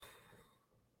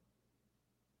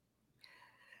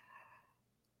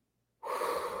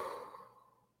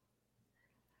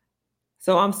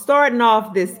So I'm starting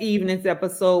off this evening's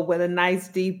episode with a nice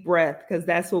deep breath because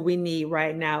that's what we need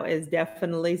right now is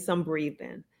definitely some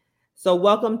breathing. So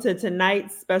welcome to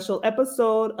tonight's special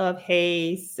episode of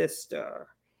Hey Sister.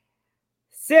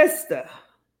 Sister,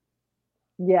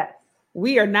 Yes.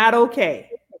 we are not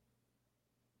okay.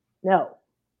 No.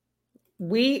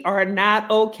 We are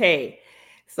not okay.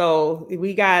 So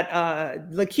we got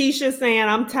Lakeisha saying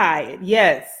I'm tired.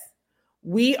 Yes,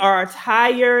 we are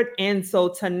tired. And so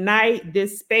tonight,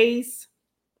 this space,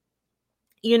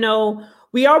 you know,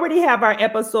 we already have our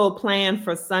episode planned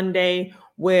for Sunday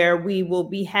where we will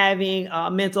be having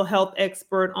a mental health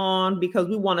expert on because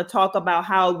we want to talk about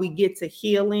how we get to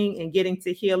healing and getting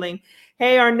to healing.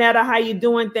 Hey Arnetta, how you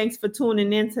doing? Thanks for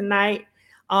tuning in tonight.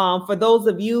 For those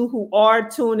of you who are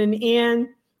tuning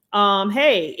in,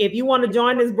 hey, if you want to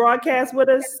join this broadcast with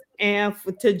us and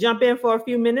to jump in for a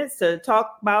few minutes to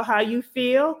talk about how you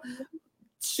feel,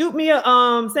 shoot me a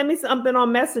send me something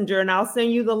on Messenger and I'll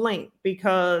send you the link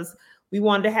because we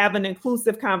wanted to have an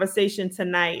inclusive conversation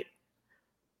tonight.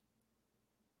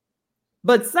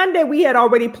 But Sunday we had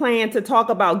already planned to talk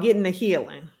about getting the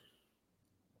healing.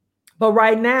 But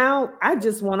right now, I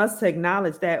just want us to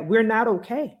acknowledge that we're not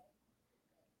okay.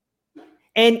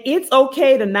 And it's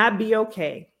okay to not be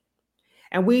okay.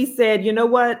 And we said, you know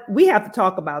what? We have to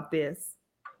talk about this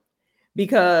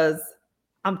because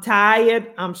I'm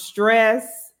tired, I'm stressed.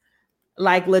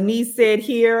 Like Lanice said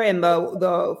here in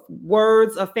the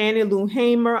words of Fannie Lou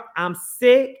Hamer, I'm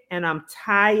sick and I'm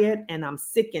tired and I'm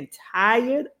sick and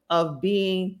tired of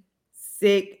being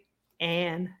sick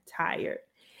and tired.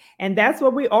 And that's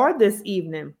where we are this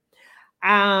evening.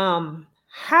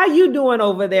 How you doing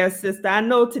over there, sister? I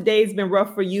know today's been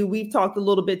rough for you. We've talked a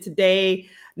little bit today,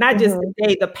 not just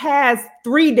today, the past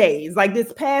 3 days, like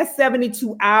this past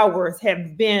 72 hours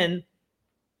have been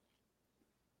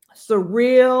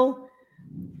surreal,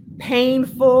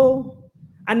 painful.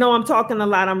 I know I'm talking a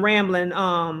lot, I'm rambling.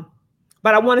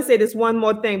 But I want to say this one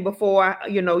more thing before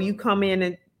you come in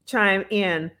and chime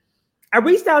in. I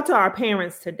reached out to our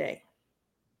parents today.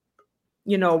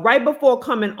 Right before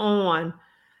coming on,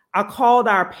 I called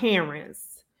our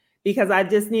parents because I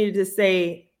just needed to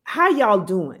say, how y'all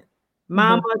doing?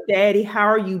 Mama, daddy, how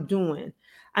are you doing?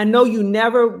 I know you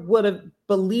never would have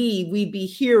believed we'd be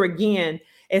here again,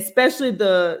 especially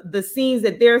the scenes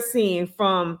that they're seeing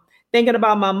from thinking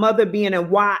about my mother being in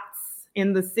Watts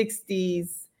in the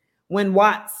 60s when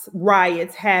Watts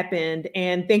riots happened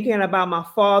and thinking about my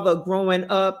father growing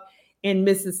up in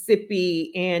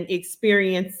Mississippi and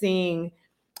experiencing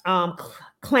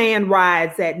Klan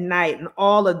rides at night and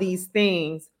all of these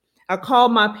things. I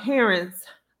called my parents,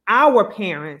 our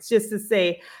parents, just to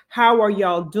say, how are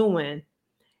y'all doing?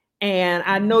 And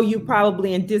I know you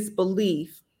probably in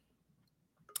disbelief.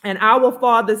 And our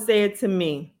father said to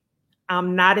me,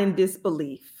 I'm not in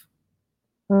disbelief.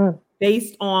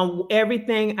 Based on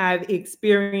everything I've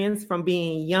experienced from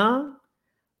being young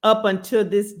up until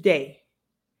this day,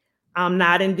 I'm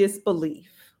not in disbelief.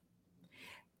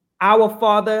 Our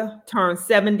father turned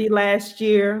 70 last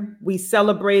year. We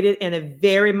celebrated in a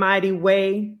very mighty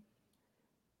way.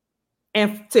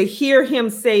 And to hear him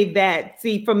say that,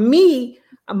 see, for me,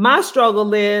 my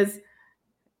struggle is,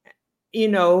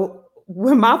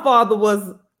 when my father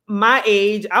was my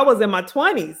age, I was in my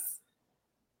 20s.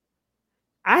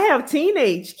 I have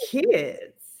teenage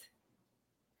kids.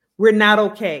 We're not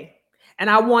okay. And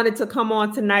I wanted to come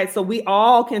on tonight so we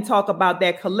all can talk about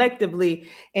that collectively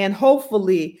and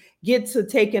hopefully get to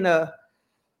taking a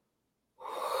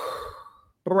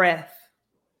breath.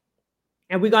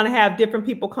 And we're going to have different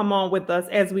people come on with us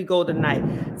as we go tonight.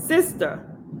 Sister,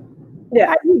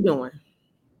 how you doing?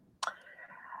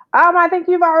 I think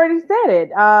you've already said it.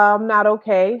 Not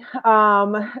okay.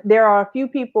 There are a few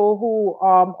people who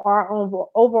are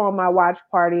over on my watch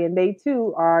party, and they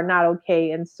too are not okay.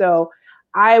 And so,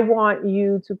 I want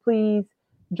you to please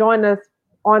join us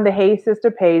on the Hey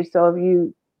Sister page. So if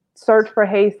you search for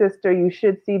Hey Sister, you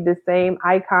should see the same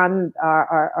icon,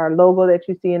 our logo that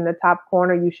you see in the top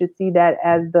corner. You should see that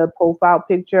as the profile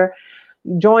picture.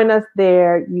 Join us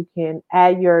there. You can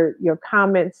add your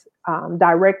comments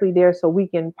directly there so we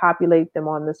can populate them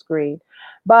on the screen.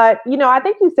 But I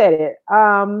think you said it.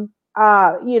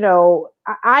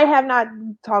 I have not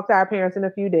talked to our parents in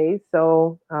a few days,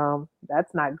 so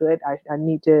that's not good. I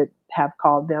need to have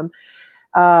called them.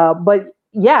 But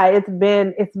yeah, it's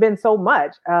been so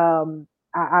much.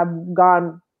 I've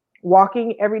gone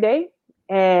walking every day,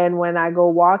 and when I go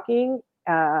walking,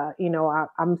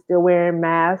 I'm still wearing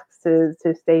masks to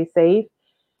stay safe,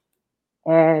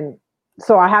 and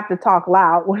so I have to talk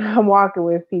loud when I'm walking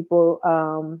with people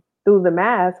through the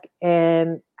mask,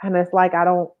 and it's like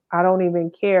I don't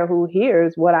even care who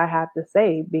hears what I have to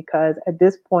say, because at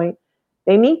this point,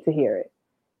 they need to hear it.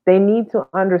 They need to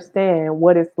understand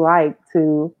what it's like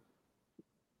to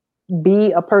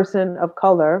be a person of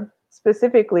color,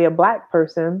 specifically a Black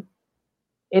person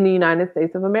in the United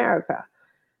States of America.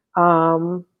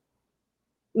 Um,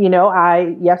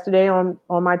 I yesterday on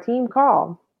my team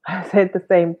call, I said the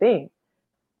same thing.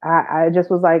 I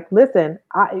just was like, listen,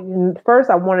 I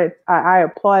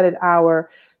applauded our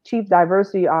chief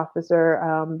diversity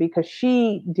officer, because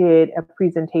she did a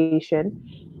presentation.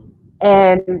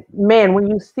 And man, when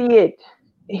you see it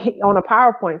on a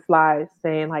PowerPoint slide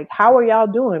saying, like, how are y'all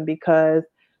doing? Because,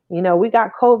 we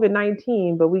got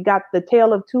COVID-19, but we got the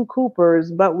tale of two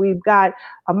Coopers, but we've got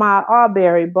Ahmaud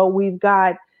Arbery, but we've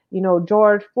got,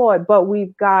 George Floyd, but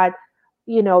we've got,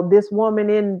 this woman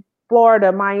in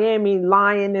Florida, Miami,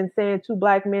 lying and saying two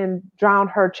Black men drowned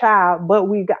her child. But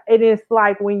it is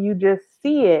like, when you just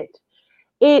see it,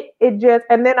 it just,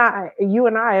 and then you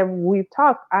and we've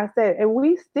talked, I said, and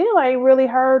we still ain't really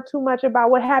heard too much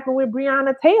about what happened with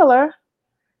Breonna Taylor,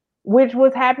 which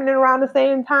was happening around the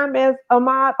same time as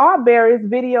Ahmaud Arbery's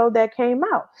video that came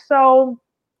out. So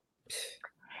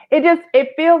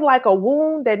it feels like a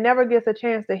wound that never gets a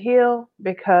chance to heal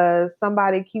because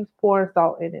somebody keeps pouring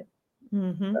salt in it.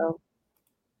 Mm-hmm. So.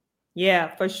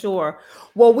 Yeah, for sure.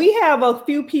 Well, we have a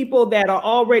few people that are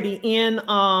already in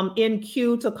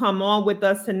queue to come on with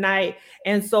us tonight.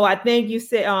 And so I think you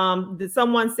said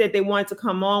someone said they wanted to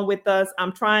come on with us.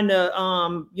 I'm trying to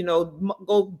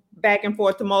go back and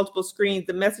forth to multiple screens.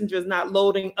 The messenger is not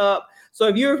loading up. So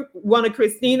if you're one of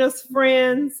Christina's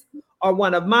friends or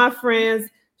one of my friends,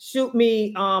 shoot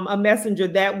me a messenger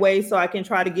that way so I can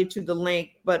try to get you the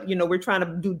link. But, we're trying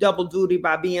to do double duty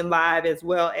by being live as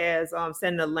well as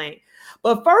sending a link.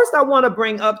 But first, I want to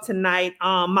bring up tonight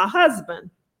my husband,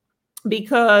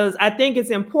 because I think it's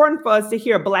important for us to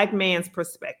hear a Black man's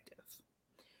perspective.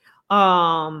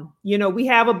 We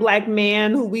have a Black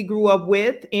man who we grew up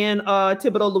with in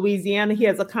Thibodaux, Louisiana. He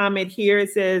has a comment here. It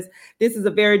says, "This is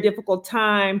a very difficult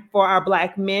time for our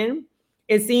Black men.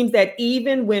 It seems that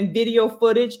even when video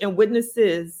footage and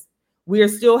witnesses, we are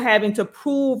still having to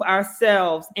prove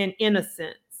ourselves and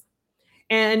innocence."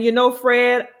 And,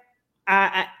 Fred,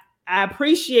 I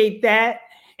appreciate that.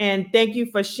 And thank you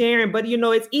for sharing. But,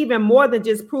 it's even more than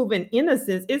just proving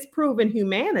innocence. It's proving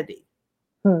humanity.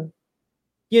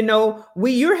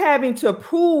 You're having to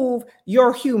prove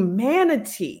your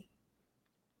humanity.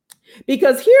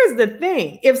 Because here's the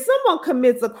thing. If someone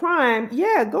commits a crime,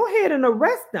 yeah, go ahead and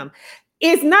arrest them.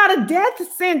 It's not a death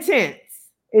sentence.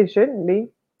 It shouldn't be.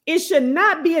 It should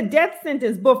not be a death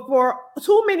sentence. But for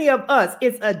too many of us,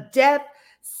 it's a death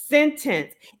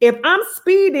sentence. If I'm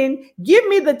speeding, give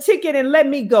me the ticket and let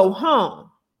me go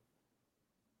home.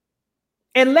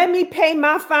 And let me pay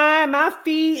my fine, my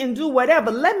fee, and do whatever.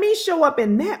 Let me show up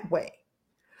in that way.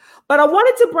 But I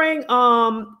wanted to bring,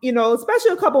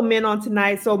 especially a couple men on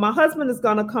tonight. So my husband is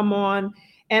going to come on,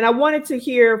 and I wanted to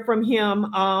hear from him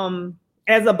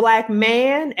as a Black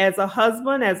man, as a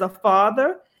husband, as a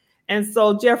father. And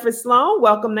so Jeffrey Sloan,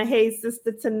 welcome to Hey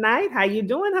Sister tonight. How you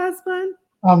doing, husband?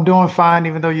 I'm doing fine,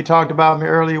 even though you talked about me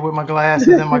earlier with my glasses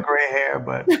and my gray hair,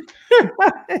 but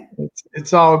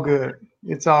it's all good.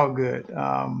 It's all good.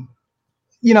 I'm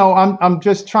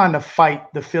just trying to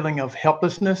fight the feeling of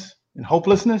helplessness and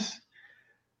hopelessness,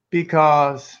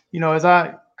 because, as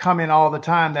I comment all the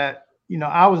time that,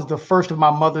 I was the first of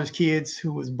my mother's kids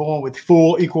who was born with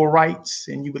full equal rights,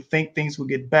 and you would think things would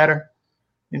get better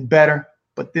and better.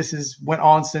 But this went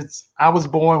on since I was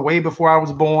born, way before I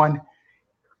was born.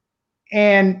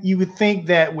 And you would think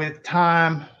that with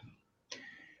time,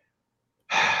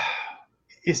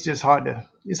 it's hard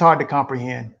to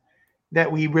comprehend that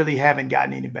we really haven't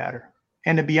gotten any better.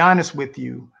 And to be honest with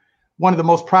you, one of the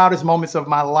most proudest moments of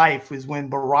my life is when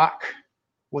Barack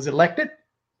was elected.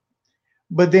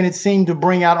 But then it seemed to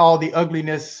bring out all the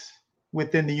ugliness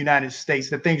within the United States,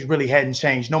 that things really hadn't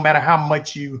changed. No matter how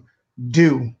much you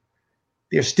do,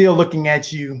 they're still looking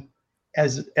at you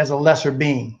as a lesser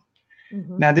being.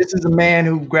 Mm-hmm. Now, this is a man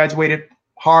who graduated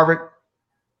Harvard,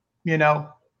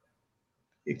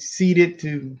 succeeded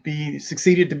to be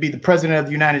the president of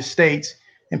the United States,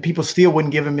 and people still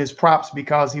wouldn't give him his props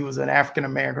because he was an African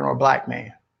American or a Black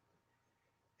man.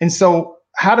 And so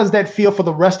how does that feel for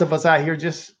the rest of us out here,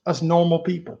 just us normal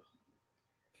people?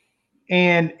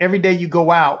 And every day you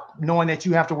go out knowing that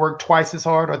you have to work twice as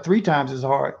hard or 3 times as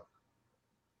hard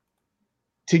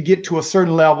to get to a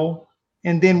certain level.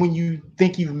 And then when you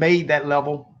think you've made that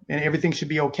level and everything should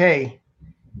be okay,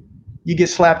 you get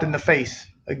slapped in the face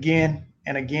again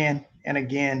and again and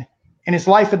again. And it's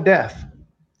life or death.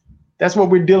 That's what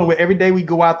we're dealing with every day we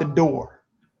go out the door.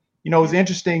 You know, it was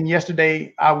interesting.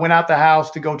 Yesterday, I went out the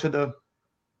house to go to the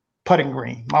putting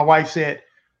green. My wife said,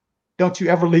 "Don't you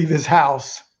ever leave this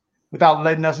house without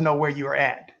letting us know where you are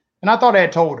at." And I thought I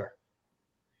had told her.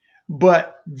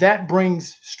 But that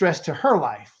brings stress to her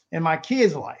life and my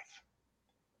kids' life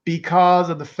because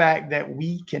of the fact that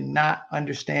we cannot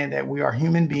understand that we are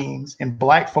human beings, and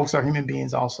Black folks are human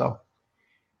beings also.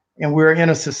 And we're in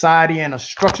a society, and a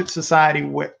structured society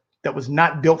that was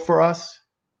not built for us.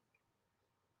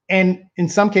 And in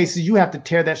some cases, you have to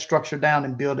tear that structure down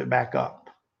and build it back up.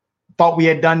 Thought we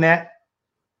had done that,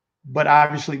 but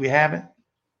obviously we haven't.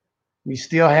 We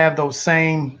still have those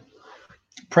same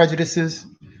prejudices,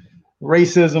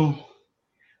 racism.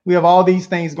 We have all these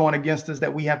things going against us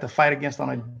that we have to fight against on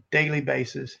a daily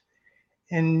basis.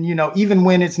 And, you know, even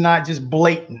when it's not just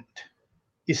blatant,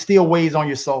 it still weighs on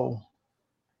your soul.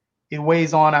 It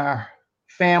weighs on our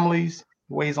families,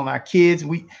 it weighs on our kids.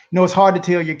 You know, it's hard to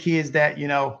tell your kids that, you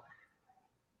know,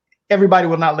 everybody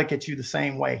will not look at you the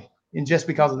same way, and just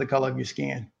because of the color of your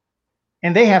skin.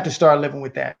 And they have to start living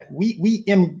with that. We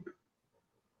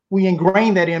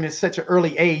ingrain that in at such an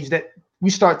early age that we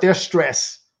start their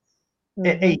stress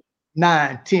at 8,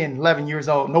 9, 10, 11 years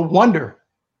old. No wonder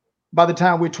by the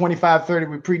time we're 25, 30,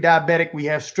 we're pre-diabetic, we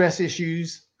have stress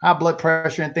issues, high blood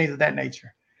pressure, and things of that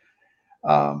nature.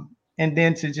 And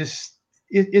then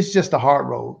it's just a hard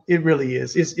road. It really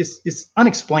is. It's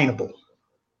unexplainable.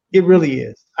 It really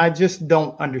is. I just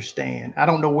don't understand. I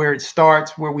don't know where it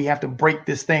starts, where we have to break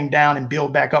this thing down and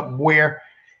build back up where,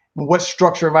 and what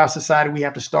structure of our society we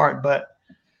have to start. But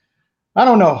I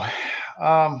don't know.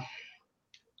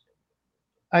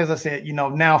 As I said, you know,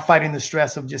 now fighting the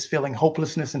stress of just feeling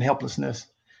hopelessness and helplessness.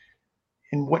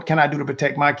 And what can I do to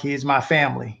protect my kids, my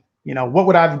family? You know, what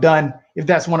would I have done if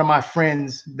that's one of my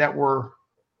friends that were,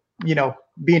 you know,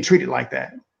 being treated like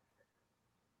that?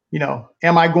 You know,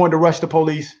 am I going to rush the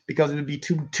police because it would be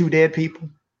two dead people,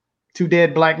 2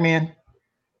 dead Black men?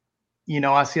 You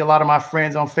know, I see a lot of my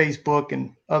friends on Facebook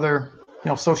and other, you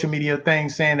know, social media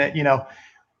things saying that, you know,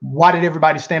 why did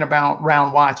everybody stand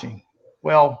around watching?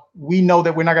 Well, we know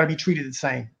that we're not going to be treated the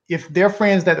same. If their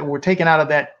friends that were taken out of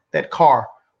that car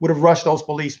would have rushed those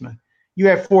policemen, you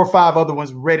had 4 or 5 other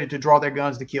ones ready to draw their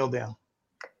guns to kill them.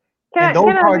 And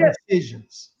those are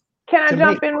decisions. Can I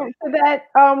jump into that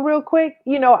real quick?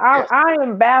 You know, I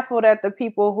am baffled at the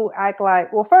people who act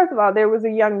like, well, first of all, there was a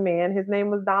young man. His name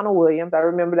was Donald Williams. I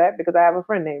remember that because I have a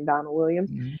friend named Donald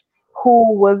Williams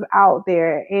who was out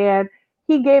there. And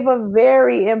he gave a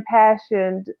very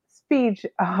impassioned speech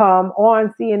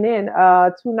on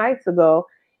CNN 2 nights ago.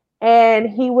 And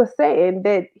he was saying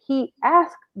that he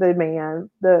asked the man,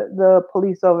 the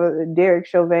police officer, Derek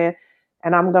Chauvin,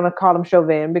 and I'm going to call him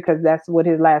Chauvin because that's what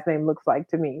his last name looks like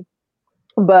to me.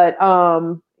 But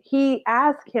he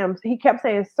asked him, he kept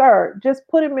saying, "Sir, just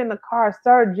put him in the car,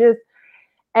 sir, just."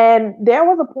 And there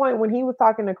was a point when he was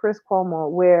talking to Chris Cuomo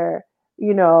where,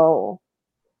 you know,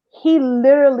 he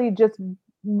literally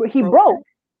he broke.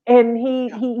 And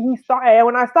he started, and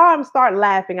when I saw him start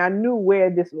laughing, I knew where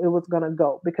it was gonna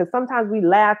go, because sometimes we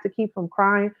laugh to keep from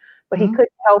crying, but he couldn't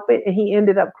help it, and he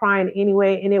ended up crying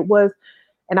anyway. And it was,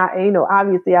 and I, you know,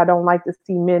 obviously I don't like to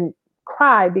see men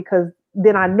cry because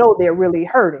then I know they're really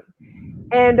hurting.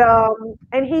 And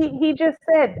he just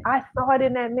said, I saw it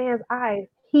in that man's eyes.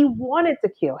 He wanted to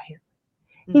kill him.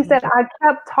 He said, I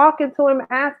kept talking to him,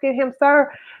 asking him,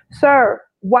 sir,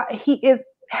 what he is.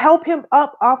 Help him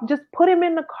up off, just put him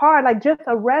in the car, like just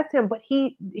arrest him, but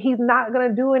he's not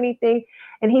gonna do anything.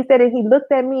 And he said, and he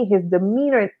looked at me, his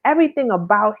demeanor and everything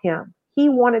about him, he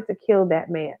wanted to kill that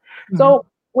man. So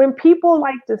when people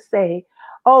like to say,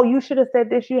 oh, you should have said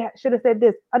this, you should have said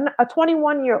this, a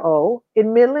 21-year-old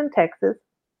in Midland, Texas,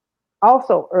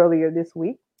 also earlier this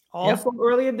week,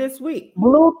 supposedly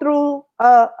blew through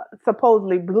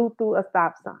a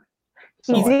stop sign.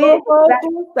 He did slow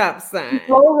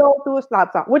roll through a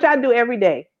stop sign, which I do every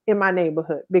day in my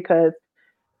neighborhood, because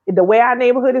the way our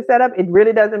neighborhood is set up, it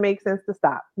really doesn't make sense to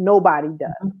stop. Nobody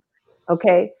does.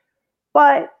 Okay.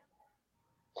 But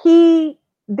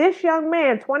this young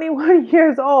man, 21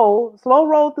 years old, slow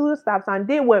rolled through the stop sign,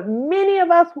 did what many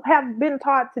of us have been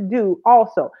taught to do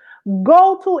also.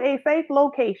 Go to a safe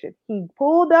location. He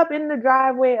pulled up in the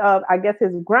driveway of, I guess,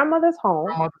 his grandmother's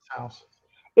house.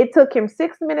 It took him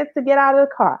 6 minutes to get out of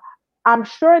the car. I'm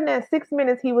sure in that 6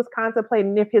 minutes, he was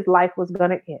contemplating if his life was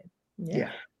going to end.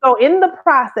 Yeah. So in the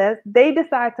process, they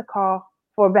decided to call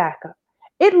for backup.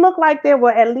 It looked like there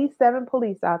were at least 7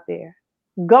 police out there,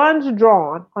 guns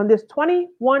drawn on this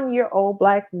 21-year-old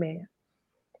Black man.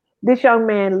 This young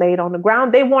man laid on the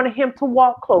ground. They wanted him to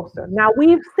walk closer. Now,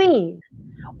 we've seen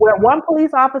where one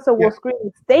police officer will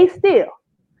scream, "Stay still."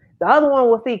 The other one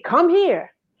will say, come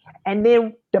here. And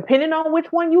then depending on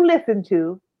which one you listen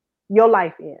to, your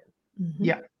life ends. Mm-hmm.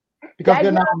 Yeah. Because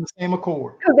they're not on the same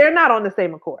accord. Because they're not on the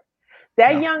same accord.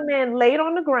 That young man laid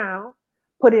on the ground,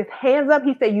 put his hands up.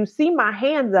 He said, you see my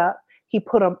hands up. He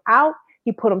put them out.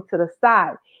 He put them to the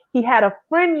side. He had a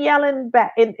friend yelling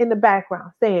back in the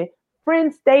background saying,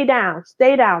 friend, stay down,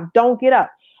 don't get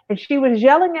up. And she was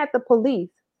yelling at the police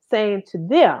saying to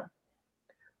them,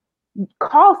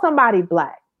 call somebody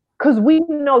black because we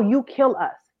know you kill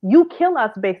us. You kill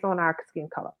us based on our skin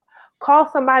color. Call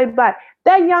somebody black.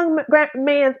 That young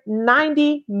man's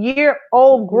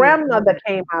 90-year-old grandmother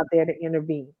came out there to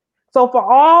intervene. So for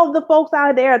all the folks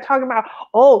out there talking about,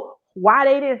 oh, why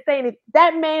they didn't say anything,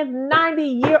 that man's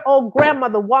 90-year-old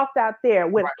grandmother walked out there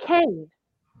with a cane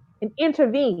and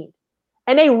intervened.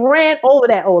 And they ran over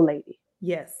that old lady.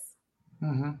 Yes.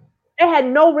 Mm-hmm. They had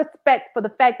no respect for the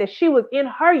fact that she was in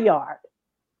her yard.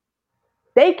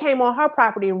 They came on her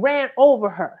property and ran over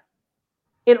her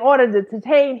in order to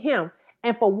detain him.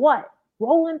 And for what?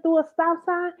 Rolling through a stop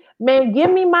sign? Man,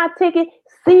 give me my ticket,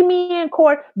 see me in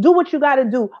court, do what you got to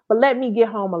do, but let me get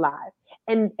home alive.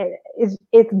 And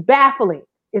it's baffling.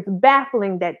 It's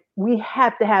baffling that we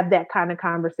have to have that kind of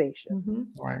conversation. Mm-hmm.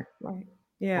 Right.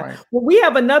 Yeah. Right. Well, we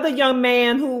have another young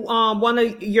man who, one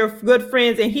of your good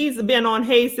friends, and he's been on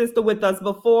Hey Sister with us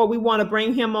before. We want to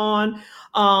bring him on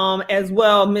as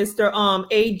well, Mr.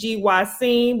 A.G.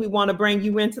 Wasim. We want to bring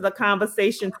you into the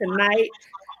conversation tonight.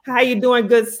 How you doing,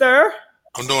 good sir?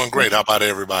 I'm doing great. How about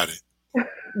everybody?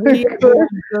 We are doing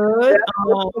good.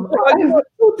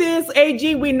 This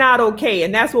AG, we not okay,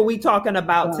 and that's what we're talking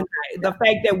about tonight. The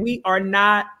fact that we are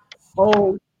not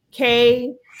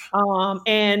okay. We're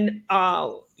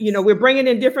bringing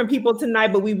in different people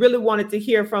tonight, but we really wanted to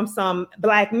hear from some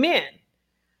Black men.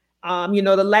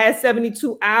 The last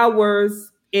 72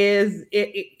 hours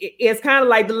it's kind of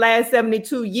like the last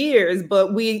 72 years,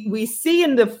 but we see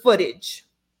in the footage.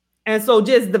 And so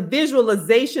just the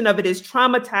visualization of it is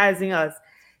traumatizing us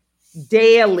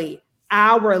daily,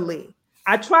 hourly.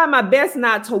 I try my best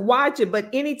not to watch it, but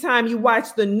anytime you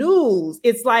watch the news,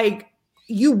 it's like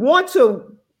you want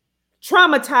to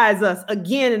traumatize us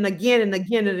again and again and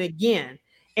again and again,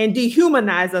 and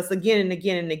dehumanize us again and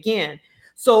again and again.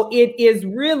 So it is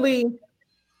really,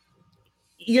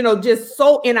 just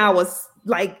so in our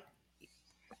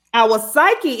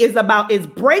psyche is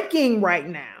breaking right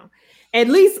now. At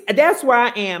least that's where I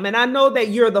am. And I know that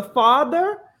you're the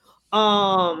father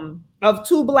of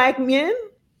two Black men,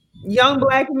 young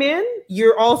Black men.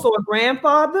 You're also a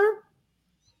grandfather.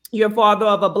 You're father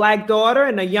of a Black daughter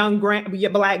and a young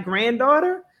Black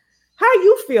granddaughter. How are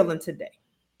you feeling today?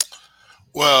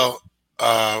 Well,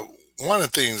 one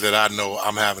of the things that I know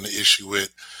I'm having an issue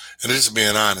with, and this is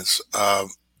being honest,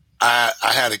 I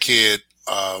had a kid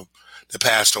that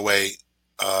passed away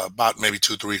about maybe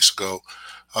 2-3 weeks ago.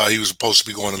 He was supposed to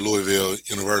be going to Louisville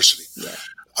University. Yeah.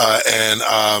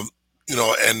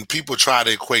 And people try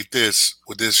to equate this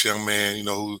with this young man,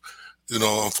 who,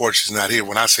 unfortunately is not here.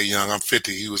 When I say young, I'm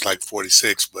 50. He was like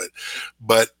 46.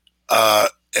 But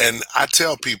and I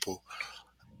tell people,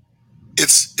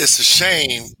 it's a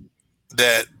shame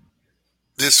that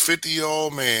this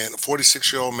 50-year-old man,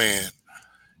 46-year-old man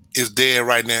is dead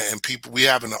right now. And we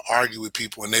having to argue with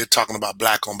people and they're talking about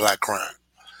Black on Black crime.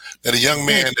 Now, the young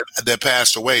man that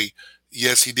passed away,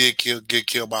 yes, he did get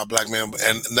killed by a Black man,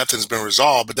 and nothing's been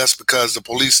resolved, but that's because the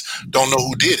police don't know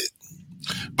who did it.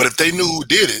 But if they knew who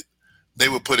did it, they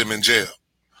would put him in jail.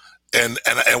 And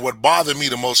what bothered me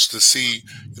the most to see,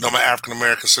 my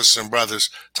African-American sisters and brothers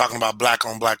talking about Black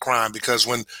on Black crime, because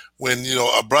when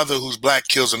a brother who's Black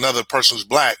kills another person who's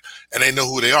Black and they know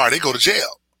who they are, they go to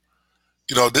jail.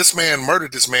 This man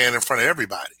murdered this man in front of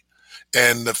everybody.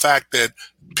 And the fact that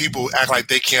people act like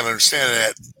they can't understand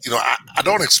that, I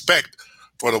don't expect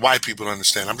for the white people to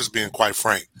understand. I'm just being quite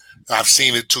frank. I've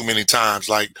seen it too many times,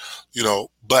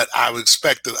 but I would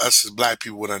expect that us as Black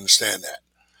people would understand that.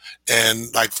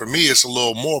 And for me, it's a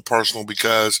little more personal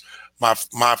because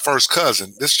my first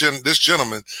cousin, this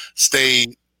gentleman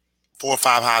stayed 4 or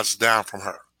 5 houses down from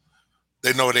her.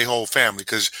 They know their whole family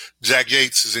because Jack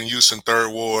Yates is in Houston,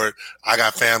 3rd Ward. I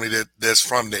got family that's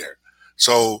from there.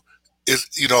 So it's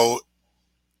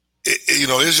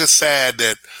it's just sad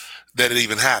that it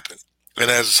even happened. And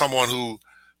as someone who,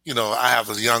 I have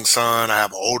a young son, I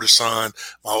have an older son.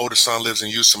 My older son lives in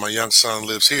Houston. My young son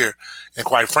lives here. And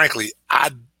quite frankly, I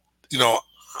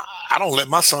don't let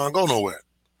my son go nowhere.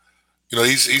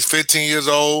 He's 15 years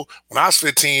old. When I was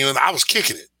 15, I was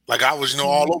kicking it. I was,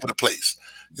 all over the place.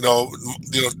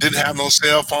 Didn't have no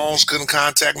cell phones, couldn't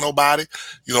contact nobody.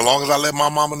 As long as I let my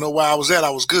mama know where I was at,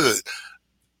 I was good.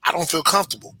 I don't feel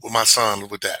comfortable with my son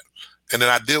with that. And then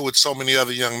I deal with so many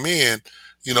other young men,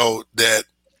 that,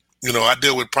 I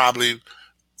deal with probably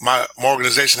my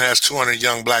organization has 200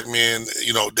 young black men,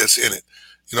 that's in it,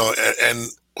 and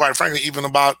quite frankly, even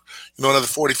about, another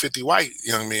 40, 50 white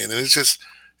young men. And it's just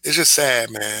sad,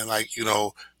 man. Like,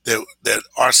 that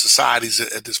our society's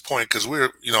at this point, because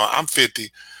I'm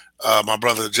 50. My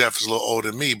brother Jeff is a little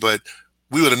older than me, but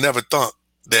we would have never thought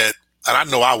that, and I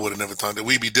know I would have never thought that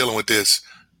we'd be dealing with this,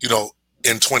 in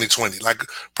 2020. Like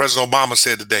President Obama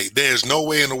said today, there's no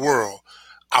way in the world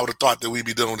I would have thought that we'd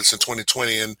be dealing with this in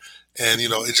 2020. And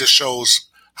it just shows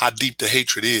how deep the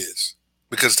hatred is.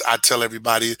 Because I tell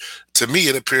everybody, to me,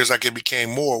 it appears like it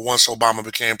became more once Obama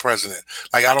became president.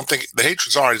 Like, I don't think the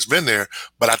hatred's always been there,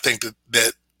 but I think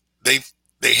that they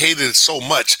hated it so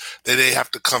much that they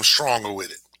have to come stronger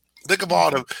with it. Think of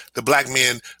all the black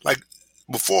men, like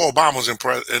before Obama was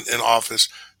in office,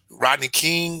 Rodney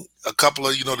King, a couple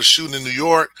of, the shooting in New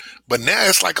York, but now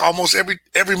it's like almost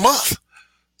every month.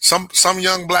 Some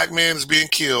young black man is being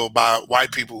killed by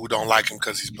white people who don't like him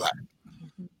because he's black.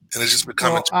 And it's just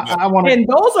becoming and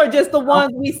those are just the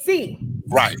ones we see.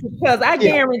 Right. Because I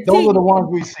guarantee those are the ones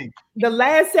we see. The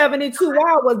last 72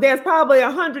 hours, there's probably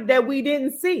 100 that we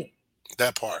didn't see.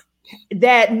 That part.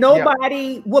 That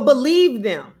nobody will believe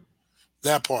them.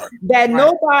 That part. That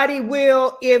nobody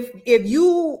will, if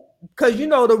you, because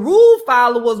the rule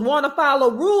followers want to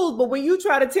follow rules, but when you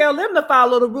try to tell them to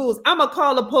follow the rules, I'm going to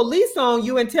call the police on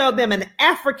you and tell them an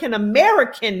African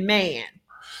American man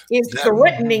is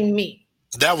threatening me.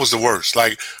 That was the worst.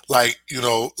 Like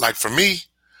for me,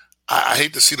 I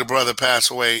hate to see the brother pass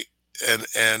away and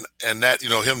that,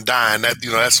 him dying, that,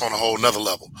 that's on a whole nother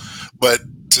level. But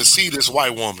to see this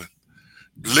white woman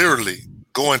literally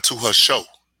going to her show,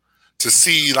 to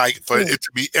see, like, for it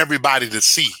to be everybody to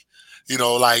see,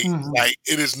 like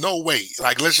it is no way.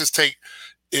 Like, let's just take,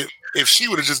 if she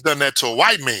would have just done that to a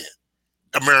white man,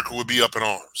 America would be up in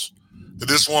arms.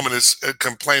 This woman is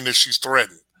complaining that she's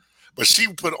threatened. But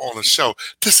she put on a show,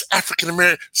 this African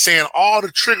American, saying all the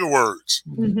trigger words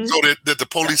so that the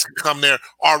police can come there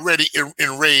already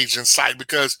enraged inside.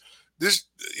 Because this,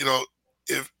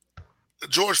 if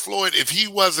George Floyd, if he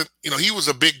wasn't, he was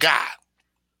a big guy.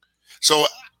 So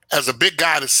as a big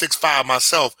guy that's 6'5"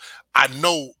 myself, I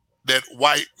know that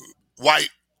white,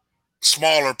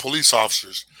 smaller police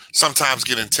officers sometimes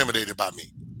get intimidated by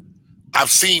me. I've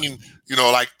seen,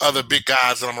 like other big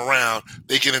guys that I'm around,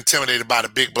 they get intimidated by the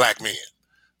big black man.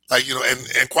 Like,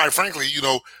 and quite frankly,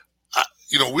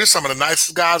 we're some of the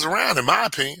nicest guys around, in my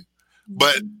opinion.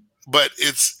 But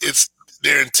it's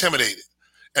they're intimidated.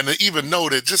 And to even know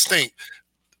that, just think,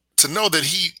 to know that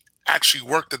he actually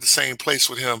worked at the same place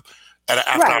with him at an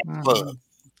after-hours club.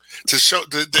 To show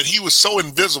that he was so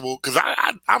invisible, because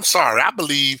I'm sorry, I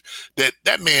believe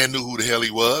that man knew who the hell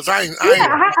he was. How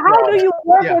do you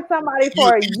work with somebody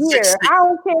for a year? I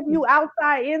don't care if you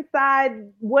outside, inside,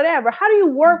 whatever. How do you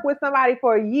work with somebody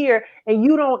for a year and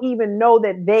you don't even know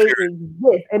that they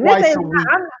exist? And this is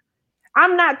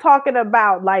I'm not talking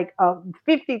about like a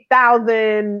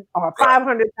 50,000 or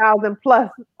 500,000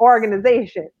 plus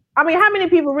organization. I mean, how many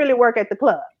people really work at the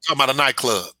club? I'm talking about a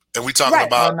nightclub. And we talking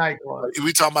about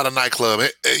a nightclub.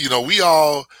 We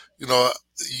all,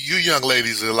 you young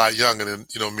ladies are a lot younger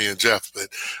than me and Jeff,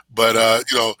 but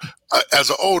as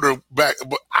an older back,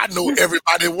 I know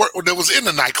everybody that was in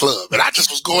the nightclub, and I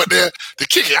just was going there to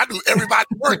kick it. I knew everybody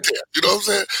worked there. You know what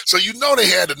I'm saying? So they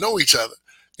had to know each other.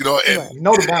 And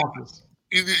the bouncers.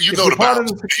 You know the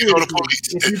bouncers. You know the police.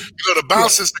 The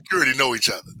bouncers, security know each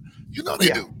other. They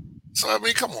do. So I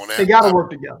mean, come on, man. They got to work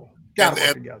together. And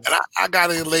I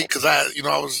got in late because I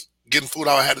was getting food.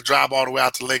 I had to drive all the way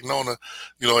out to Lake Nona,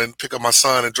 and pick up my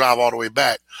son and drive all the way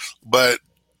back. But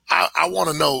I want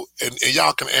to know, and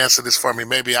y'all can answer this for me.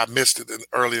 Maybe I missed it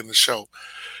early in the show.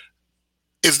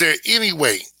 Is there any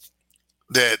way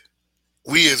that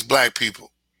we as black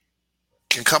people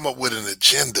can come up with an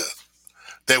agenda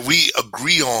that we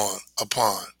agree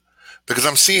upon? Because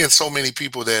I'm seeing so many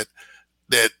people that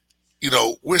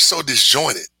we're so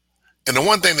disjointed. And the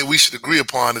one thing that we should agree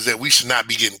upon is that we should not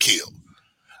be getting killed.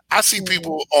 I see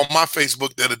people on my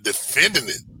Facebook that are defending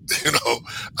it,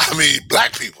 I mean,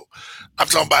 black people. I'm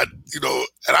talking about,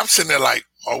 and I'm sitting there like,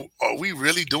 are we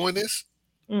really doing this?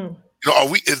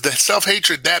 Is the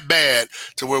self-hatred that bad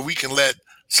to where we can let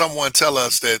someone tell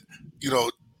us that,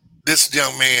 this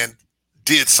young man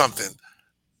did something?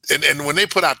 And when they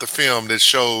put out the film that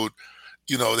showed,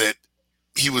 that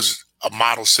he was a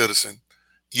model citizen,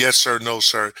 yes, sir, no,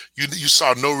 sir. You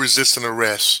saw no resisting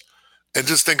arrest. And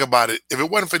just think about it. If it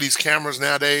wasn't for these cameras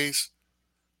nowadays,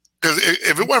 because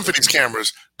if it wasn't for these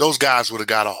cameras, those guys would have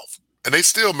got off. And they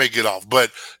still may get off. But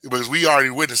because we already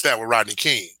witnessed that with Rodney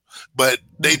King. but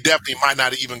they definitely might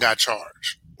not have even got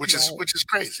charged, which is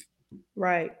crazy.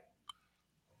 Right.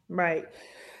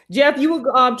 Jeff, you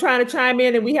were trying to chime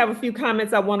in, and we have a few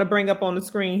comments I want to bring up on the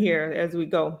screen here as we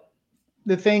go.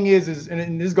 The thing is,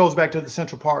 and this goes back to the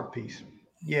Central Park piece.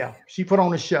 Yeah, she put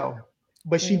on a show,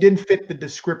 but she didn't fit the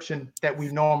description that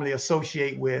we normally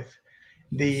associate with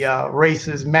the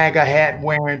racist MAGA hat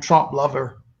wearing Trump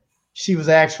lover. She was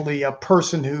actually a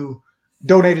person who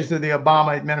donated to the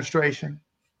Obama administration.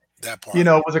 That part.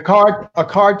 Was a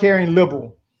card carrying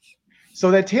liberal.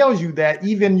 So that tells you that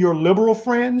even your liberal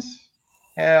friends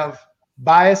have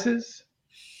biases.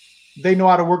 They know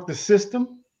how to work the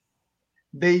system.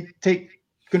 They take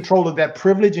control of that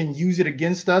privilege and use it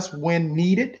against us when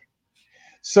needed.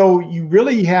 So you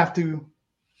really have to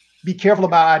be careful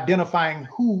about identifying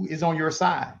who is on your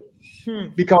side,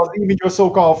 because even your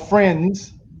so-called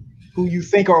friends who you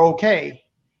think are okay,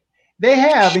 they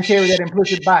have and carry that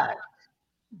implicit bias.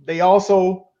 They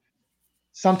also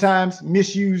sometimes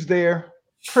misuse their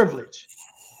privilege.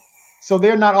 So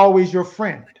they're not always your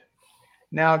friend.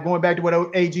 Now, going back to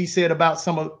what AG said about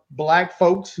some of Black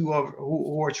folks who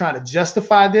are trying to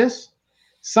justify this,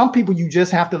 some people you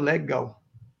just have to let go.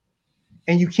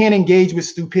 And you can't engage with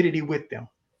stupidity with them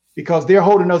because they're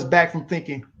holding us back from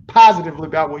thinking positively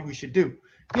about what we should do.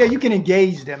 Yeah, you can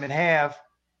engage them and have,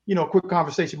 a quick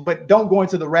conversation, but don't go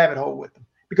into the rabbit hole with them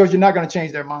because you're not going to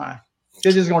change their mind.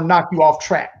 They're just going to knock you off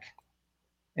track.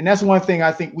 And that's one thing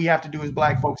I think we have to do as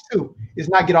Black folks too, is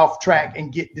not get off track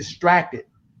and get distracted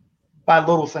by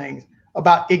little things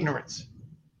about ignorance.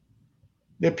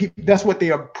 That's what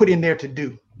they are put in there to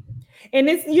do. And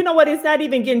it's, it's not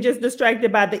even getting just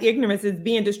distracted by the ignorance. It's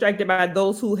being distracted by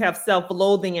those who have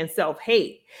self-loathing and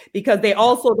self-hate, because they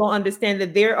also don't understand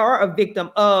that they are a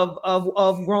victim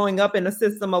of growing up in a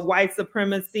system of white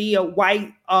supremacy, a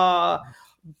white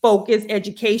focused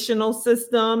educational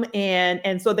system.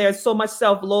 And so there's so much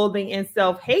self-loathing and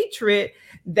self-hatred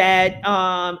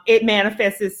that it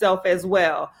manifests itself as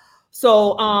well.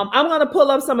 So I'm going to pull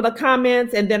up some of the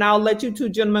comments, and then I'll let you two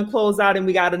gentlemen close out, and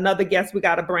we got another guest we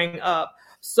got to bring up.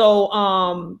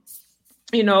 So,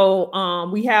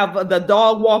 we have the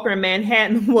dog walker in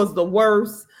Manhattan was the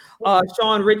worst.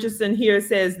 Sean Richardson here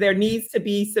says there needs to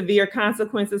be severe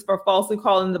consequences for falsely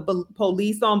calling the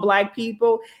police on Black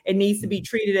people. It needs to be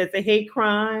treated as a hate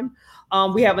crime.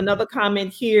 We have another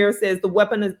comment here, says the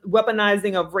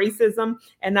weaponizing of racism.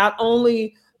 And not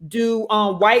only do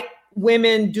white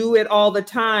women do it all the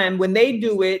time, when they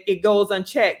do it, it goes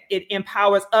unchecked. It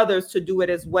empowers others to do it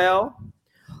as well.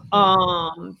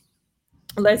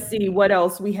 Let's see what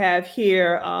else we have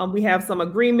here. We have some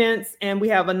agreements, and we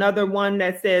have another one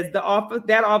that says that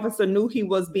officer knew he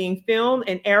was being filmed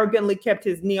and arrogantly kept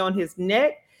his knee on his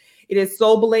neck. It is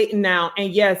so blatant now.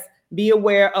 And yes, be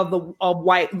aware of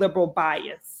white liberal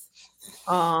bias.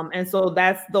 And so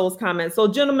that's those comments. So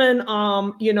gentlemen,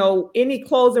 any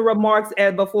closing remarks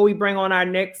before we bring on our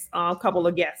next couple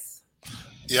of guests?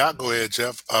 Yeah, I'll go ahead,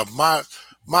 Jeff.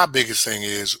 My biggest thing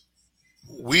is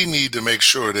we need to make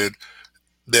sure that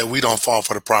we don't fall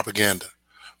for the propaganda.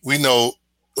 We know,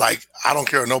 like, I don't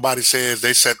care what nobody says,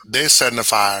 they're setting the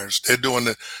fires, they're doing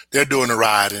the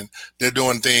rioting, they're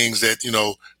doing things that,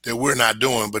 that we're not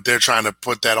doing, but they're trying to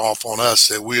put that off on us,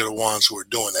 that we're the ones who are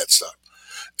doing that stuff.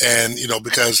 And,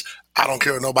 because I don't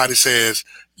care what nobody says,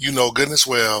 goodness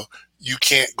well, you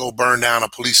can't go burn down a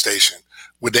police station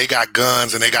where they got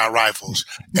guns and they got rifles,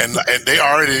 and they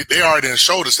already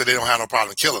showed us that they don't have no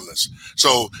problem killing us.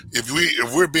 So if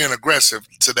we're being aggressive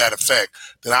to that effect,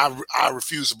 then I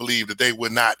refuse to believe that they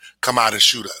would not come out and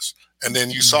shoot us. And then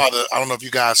you saw I don't know if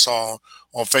you guys saw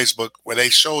on Facebook where they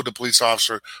showed the police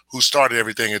officer who started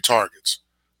everything at Targets.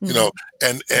 And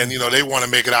they want to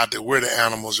make it out that we're the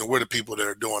animals and we're the people that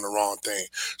are doing the wrong thing.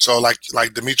 So like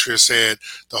Demetrius said,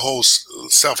 the whole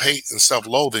self-hate and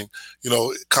self-loathing,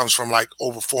 it comes from like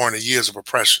over 400 years of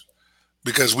oppression,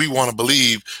 because we want to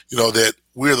believe, that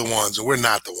we're the ones and we're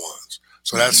not the ones.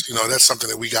 So that's, that's something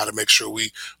that we got to make sure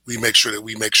we make sure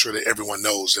that everyone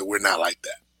knows that we're not like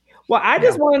that. Well, I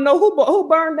just want to know who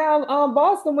burned down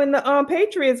Boston when the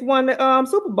Patriots won the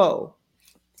Super Bowl.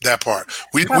 That part.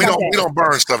 We don't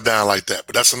burn stuff down like that,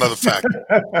 but that's another factor.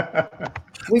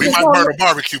 we might burn a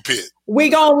barbecue pit.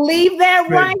 We're gonna leave that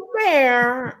right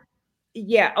there.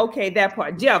 Yeah, okay, that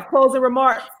part. Jeff, closing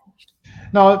remarks.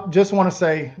 No, just want to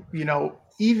say,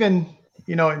 even,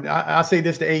 and I say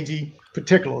this to AG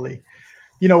particularly,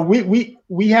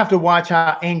 we have to watch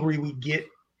how angry we get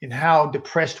and how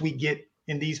depressed we get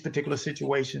in these particular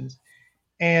situations.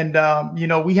 And,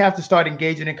 we have to start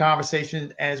engaging in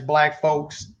conversations as Black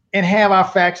folks and have our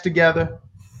facts together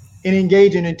and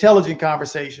engage in intelligent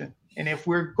conversation And if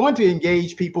we're going to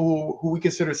engage people who we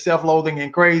consider self-loathing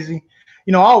and crazy,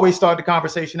 I always start the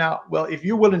conversation out, well, if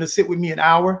you're willing to sit with me an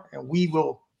hour and we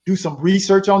will do some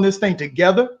research on this thing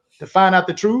together to find out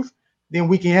the truth, then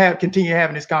we can continue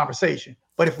having this conversation.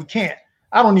 But if we can't,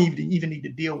 I don't even need to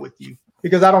deal with you,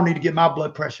 because I don't need to get my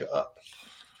blood pressure up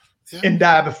and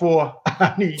die before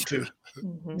I need to.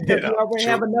 Mm-hmm. We already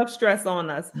have enough stress on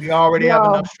us. We already have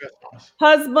enough stress on us.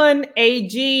 Husband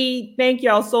AG, thank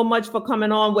y'all so much for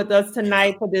coming on with us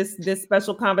tonight for this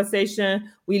special conversation.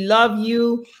 We love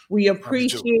you. We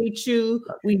appreciate you.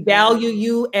 We value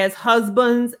you as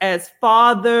husbands, as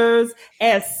fathers,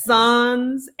 as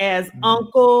sons, as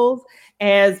uncles,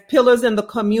 as pillars in the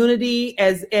community,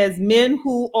 as men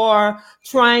who are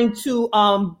trying to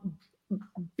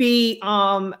be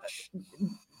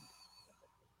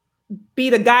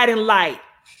the guiding light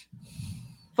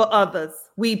for others.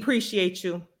 We appreciate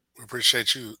you. We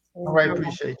appreciate you. All right,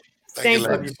 appreciate you. Thank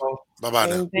you. both. Bye-bye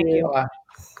now. Thank you. Bye.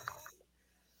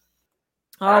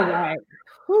 All right.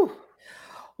 Whew.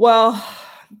 Well,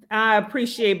 I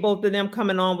appreciate both of them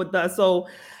coming on with us. So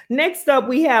next up,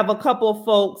 we have a couple of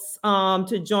folks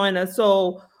to join us.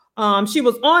 So she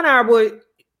was on our,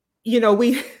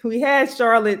 we had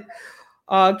Charlotte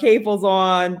Caples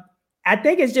on. I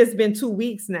think it's just been 2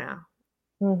 weeks now.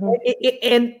 Mm-hmm.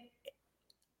 And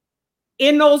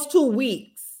in those 2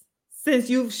 weeks since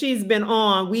she's been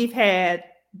on, we've had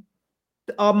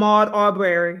the Ahmaud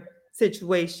Arbery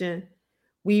situation.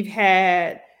 We've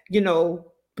had,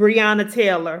 Breonna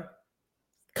Taylor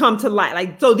come to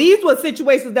light. So these were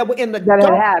situations that were in the that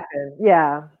had happened.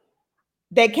 Yeah.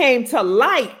 That came to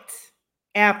light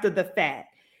after the fact.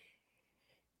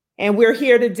 And we're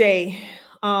here today.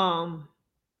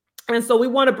 And so we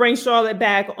want to bring Charlotte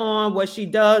back on what she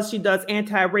does. She does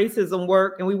anti-racism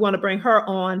work, and we want to bring her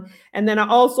on. And then I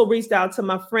also reached out to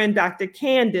my friend, Dr.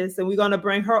 Candace, and we're going to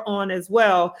bring her on as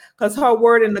well, because her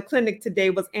word in the clinic today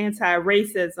was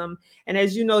anti-racism. And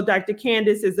as you know, Dr.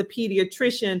 Candace is a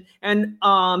pediatrician and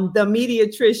the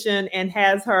mediatrician, and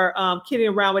has her Kidding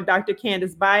Around with Dr.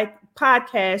 Candace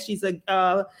podcast. She's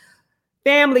a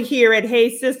family here at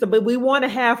Hey Sister, but we want to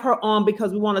have her on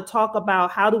because we want to talk about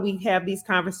how do we have these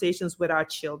conversations with our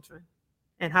children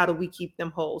and how do we keep them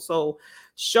whole. So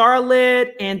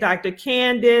Charlotte and Dr.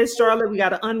 Candace. Charlotte, we got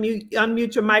to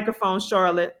unmute your microphone,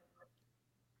 Charlotte.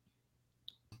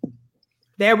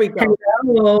 There we go.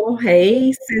 Hello.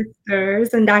 Hey,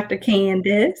 sisters, and Dr.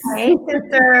 Candace. Hey,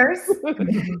 sisters.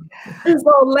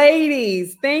 So,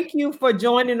 ladies, thank you for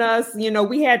joining us.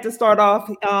 We had to start off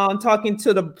talking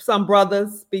to some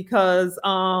brothers because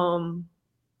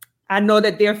I know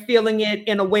that they're feeling it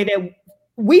in a way that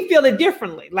we feel it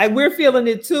differently. Like, we're feeling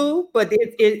it too, but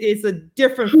it's a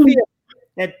different feel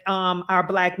that our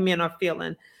Black men are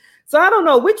feeling. So I don't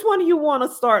know, which one do you want to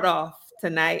start off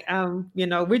tonight?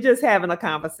 We're just having a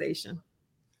conversation.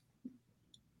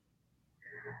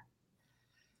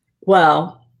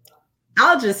 Well,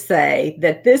 I'll just say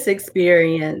that this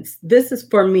experience, this is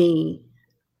for me,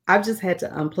 I've just had to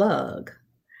unplug.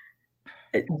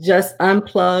 Just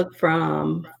unplug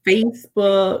from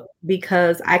Facebook,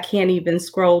 because I can't even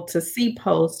scroll to see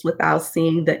posts without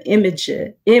seeing the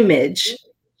image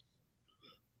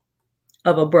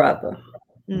of a brother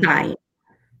dying.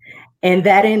 And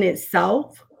that in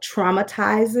itself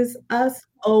traumatizes us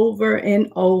over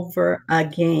and over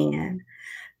again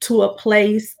to a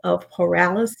place of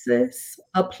paralysis,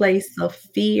 a place of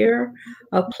fear,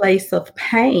 a place of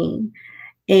pain.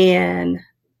 And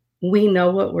we know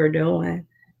what we're doing.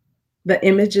 The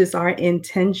images are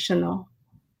intentional.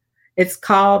 It's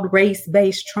called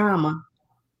race-based trauma.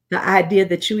 The idea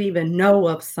that you even know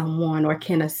of someone or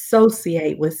can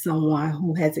associate with someone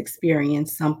who has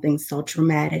experienced something so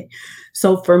traumatic.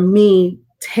 So for me,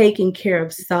 taking care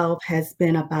of self has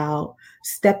been about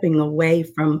stepping away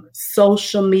from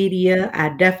social media.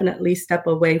 I definitely step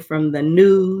away from the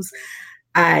news.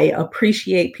 I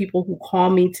appreciate people who call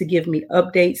me to give me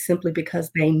updates simply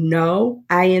because they know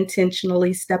I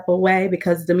intentionally step away.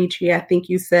 Because, Demetria, I think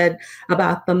you said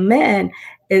about the men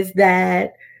is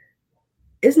that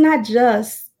it's not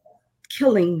just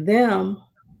killing them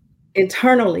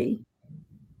internally.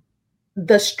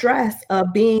 The stress of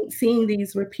seeing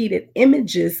these repeated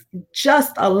images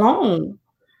just alone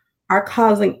are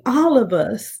causing all of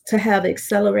us to have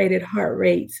accelerated heart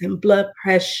rates and blood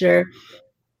pressure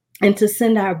and to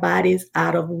send our bodies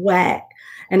out of whack.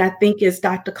 And I think it's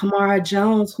Dr. Kamara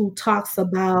Jones who talks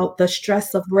about the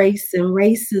stress of race and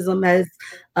racism as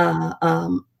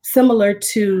similar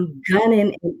to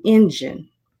gunning an engine.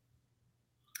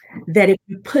 That if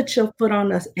you put your foot on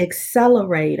the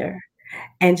accelerator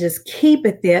and just keep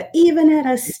it there, even at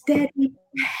a steady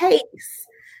pace,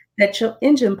 that your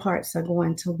engine parts are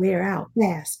going to wear out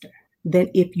faster than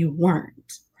if you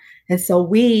weren't. And so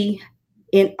we,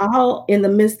 in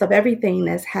the midst of everything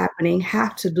that's happening,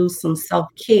 have to do some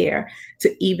self-care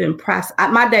to even process.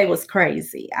 My day was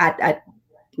crazy. I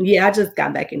just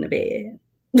got back in the bed.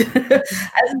 I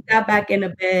just got back in the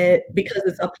bed because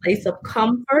it's a place of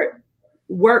comfort,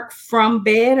 work from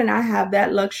bed, and I have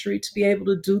that luxury to be able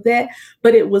to do that.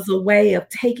 But it was a way of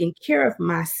taking care of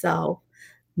myself,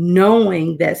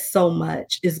 knowing that so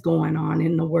much is going on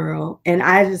in the world. And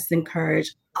I just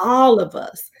encourage all of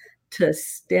us to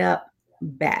step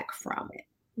back from it.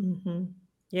 Mm-hmm.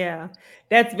 Yeah,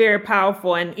 that's very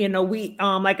powerful. And, we,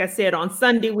 like I said, on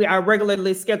Sunday, our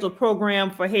regularly scheduled program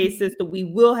for Hey Sister, we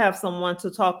will have someone to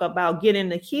talk about getting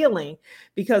the healing,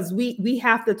 because we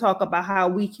have to talk about how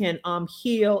we can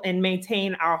heal and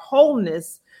maintain our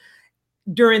wholeness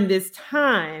during this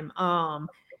time.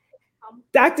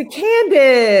 Dr.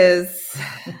 Candace.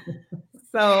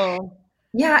 So.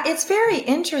 Yeah, it's very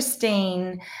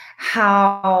interesting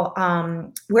how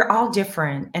we're all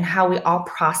different and how we all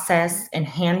process and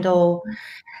handle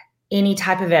any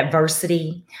type of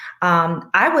adversity.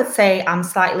 I would say I'm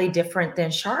slightly different than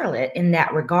Charlotte in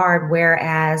that regard,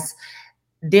 whereas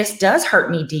this does hurt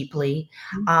me deeply.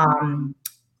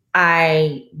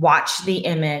 I watched the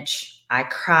image, I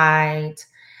cried,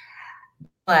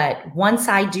 but once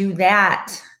I do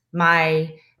that,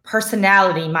 my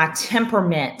personality, my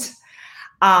temperament,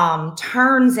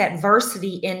 turns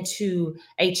adversity into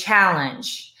a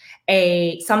challenge,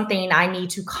 something I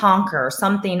need to conquer,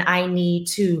 something I need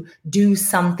to do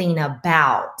something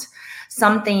about,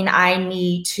 something I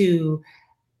need to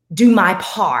do my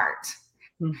part.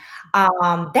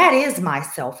 That is my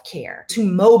self-care, to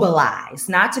mobilize,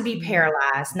 not to be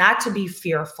paralyzed, not to be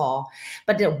fearful,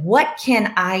 but what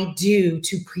can I do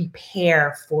to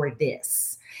prepare for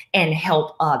this and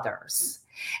help others?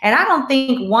 And I don't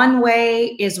think one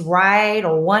way is right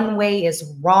or one way is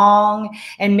wrong.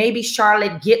 And maybe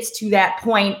Charlotte gets to that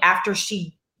point after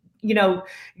she,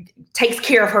 takes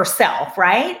care of herself,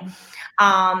 right?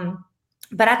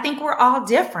 But I think we're all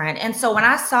different. And so when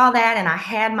I saw that and I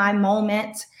had my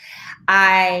moment,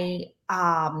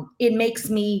 it makes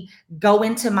me go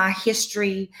into my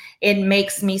history. It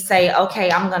makes me say,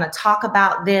 okay, I'm going to talk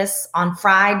about this on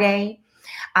Friday.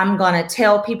 I'm going to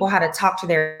tell people how to talk to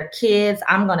their kids.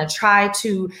 I'm going to try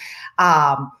to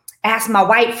ask my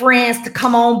white friends to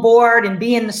come on board and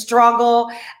be in the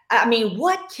struggle. I mean,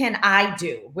 what can I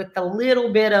do with the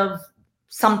little bit of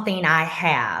something I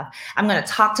have? I'm going to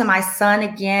talk to my son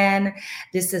again.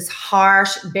 This is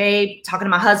harsh, babe. Talking to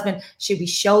my husband, should we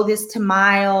show this to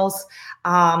Miles?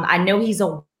 I know he's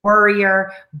a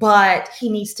worrier, but he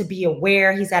needs to be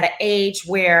aware. He's at an age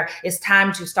where it's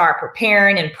time to start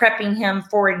preparing and prepping him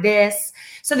for this.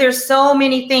 So there's so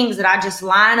many things that I just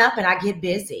line up and I get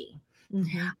busy.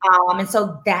 Mm-hmm. And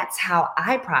so that's how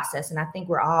I process. And I think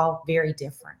we're all very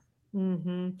different.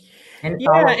 Mm-hmm. And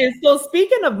so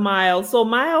speaking of Miles, so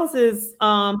Miles is,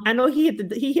 I know he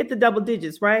hit the double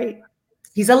digits, right?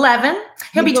 He's 11.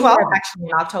 He'll be 12 actually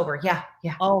in October. Yeah.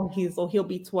 Oh, he'll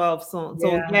be 12 soon.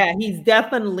 So yeah, he's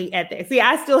definitely at that. See,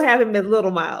 I still have him as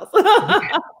little Miles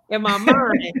in my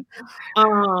mind.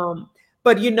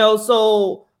 But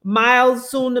so Miles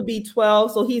soon to be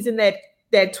 12. So he's in that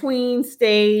tween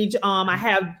stage. I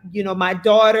have, my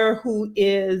daughter who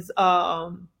is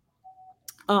 13.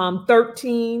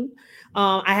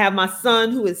 I have my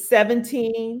son who is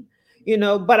 17.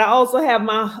 But I also have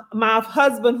my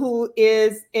husband who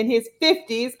is in his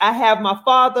 50s. I have my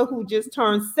father who just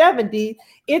turned 70.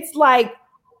 It's like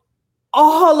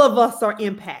all of us are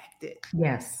impacted.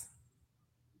 Yes.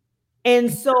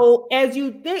 And so as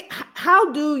you think,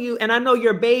 how do you, and I know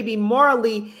your baby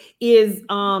Marley is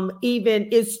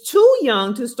too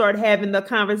young to start having the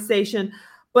conversation,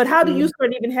 but how do you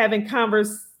start even having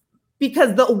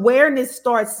because the awareness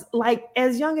starts like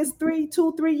as young as 3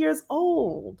 years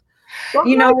old. There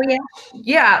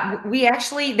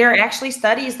are actually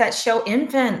studies that show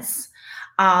infants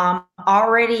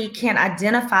already can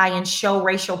identify and show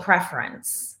racial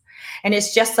preference. And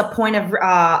it's just a point of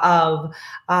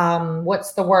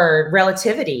what's the word?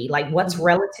 Relativity, like what's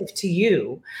relative to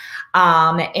you.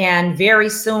 And very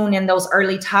soon in those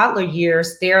early toddler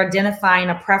years, they're identifying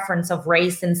a preference of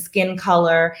race and skin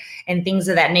color and things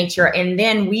of that nature. And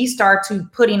then we start to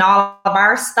putting all of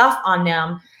our stuff on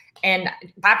them. And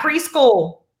by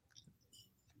preschool,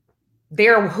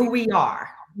 they're who we are,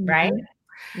 right?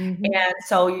 Mm-hmm. And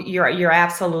so you're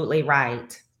absolutely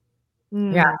right.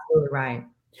 Mm-hmm. You're absolutely right.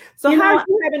 So how are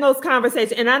you having those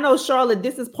conversations? And I know, Charlotte,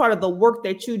 this is part of the work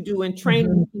that you do in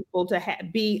training people to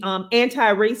be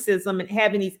anti-racism and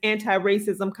having these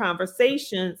anti-racism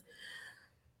conversations.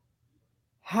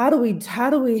 How do we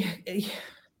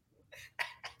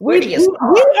we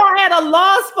are at a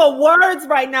loss for words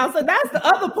right now. So that's the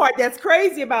other part that's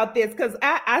crazy about this, because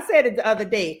I said it the other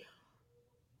day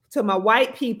to my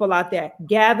white people out there,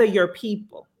 gather your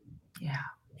people. Yeah.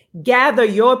 Gather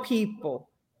your people.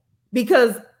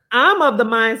 Because I'm of the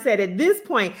mindset at this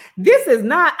point, this is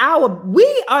not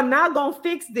we are not going to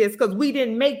fix this because we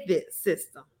didn't make this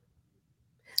system.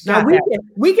 Now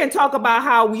we can talk about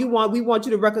how we want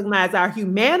you to recognize our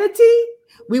humanity.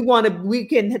 We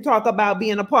can talk about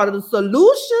being a part of the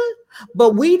solution,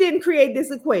 but we didn't create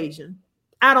this equation.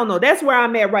 I don't know. That's where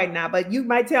I'm at right now, but you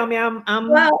might tell me I'm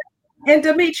well, and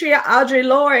Demetria, Audre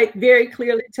Lorde very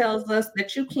clearly tells us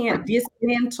that you can't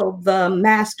dismantle the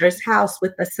master's house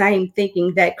with the same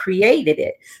thinking that created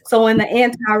it. So in the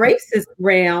anti-racist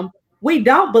realm, we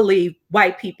don't believe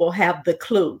white people have the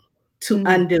clue to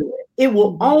undo it. It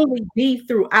will only be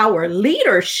through our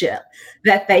leadership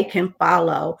that they can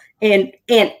follow and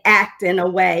act in a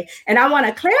way. And I want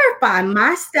to clarify,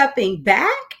 my stepping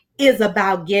back is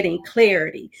about getting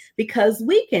clarity, because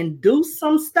we can do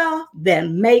some stuff that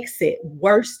makes it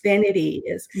worse than it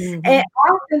is. And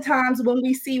oftentimes when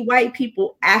we see white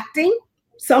people acting,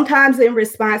 sometimes in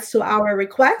response to our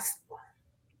requests,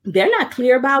 they're not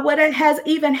clear about what has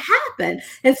even happened.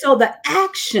 And so the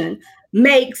action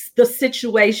makes the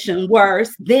situation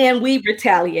worse. Then we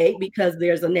retaliate because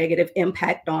there's a negative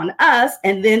impact on us.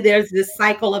 And then there's this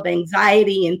cycle of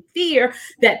anxiety and fear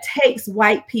that takes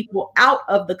white people out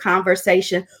of the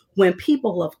conversation when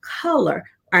people of color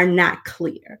are not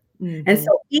clear. And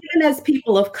so even as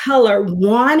people of color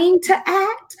wanting to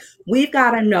act, we've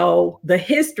got to know the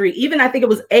history. Even I think it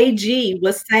was AG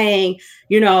was saying,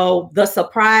 the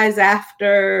surprise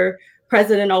after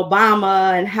President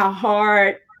Obama and how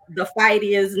hard the fight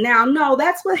is now. No,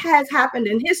 that's what has happened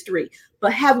in history.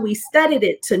 But have we studied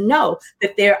it to know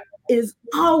that there is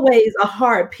always a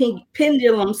hard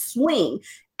pendulum swing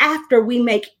after we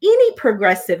make any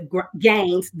progressive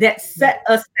gains that set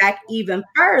us back even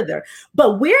further?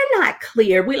 But we're not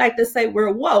clear. We like to say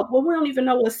we're woke. Well, we don't even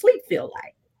know what sleep feels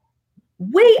like.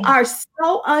 We are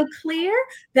so unclear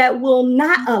that will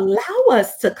not allow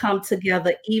us to come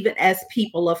together even as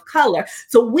people of color.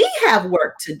 So we have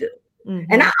work to do.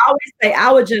 And I always say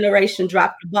our generation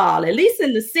dropped the ball. At least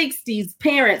in the 60s,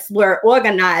 parents were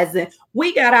organizing.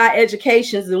 We got our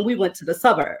educations and we went to the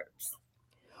suburbs.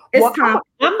 It's time.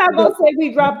 I'm not going to say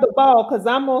we dropped the ball, because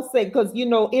I'm going to say, because,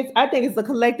 I think it's a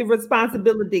collective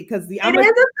responsibility. Because it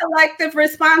is a collective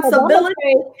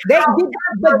responsibility.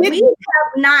 But we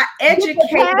have not educated.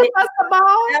 Did they pass us the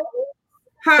ball?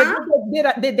 Huh?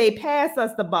 Did they pass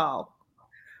us the ball?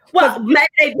 Well, maybe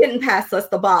they didn't pass us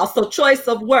the ball. So choice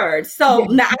of words. So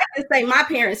now I can say my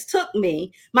parents took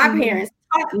me. My parents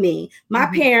taught me. My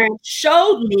parents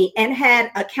showed me and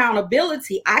had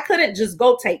accountability. I couldn't just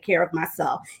go take care of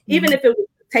myself, even if it was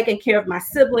taking care of my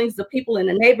siblings, the people in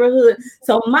the neighborhood.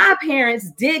 So my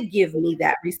parents did give me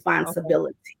that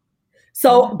responsibility.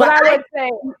 So, but I would say,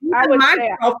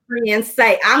 my girlfriend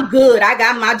say, I'm good. I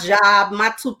got my job, my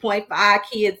 2.5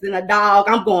 kids and a dog.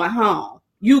 I'm going home.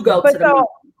 You go to the meeting.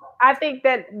 I think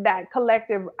that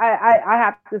collective, I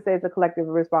have to say it's a collective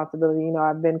responsibility.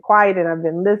 I've been quiet and I've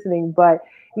been listening, but,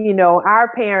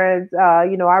 our parents, I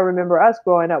remember us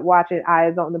growing up watching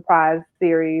Eyes on the Prize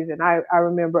series. And I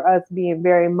remember us being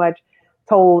very much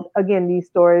told, again, these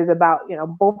stories about,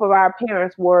 both of our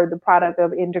parents were the product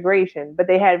of integration, but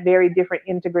they had very different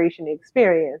integration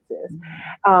experiences.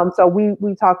 So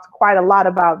we talked quite a lot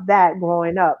about that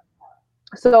growing up.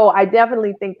 So I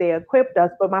definitely think they equipped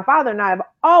us. But my father and I have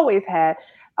always had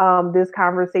this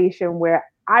conversation where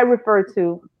I refer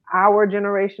to our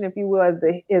generation, if you will, as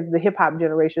the hip hop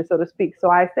generation, so to speak. So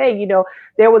I say,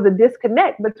 there was a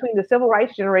disconnect between the civil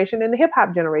rights generation and the hip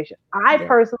hop generation. I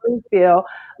personally feel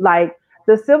like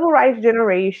the civil rights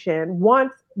generation,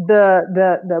 once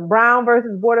the Brown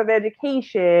versus Board of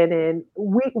Education, and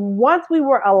once we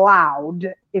were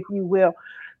allowed, if you will,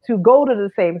 to go to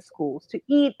the same schools, to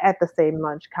eat at the same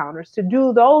lunch counters, to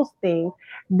do those things,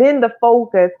 then the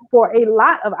focus for a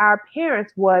lot of our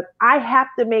parents was, I have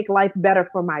to make life better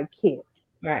for my kids.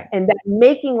 Right. And that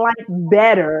making life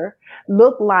better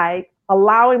looked like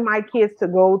allowing my kids to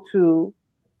go to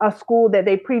a school that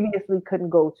they previously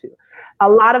couldn't go to. A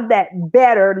lot of that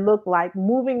better looked like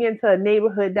moving into a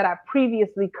neighborhood that I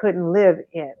previously couldn't live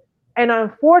in. And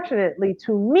unfortunately,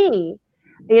 to me,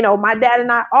 my dad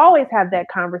and I always have that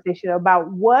conversation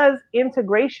about, was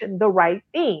integration the right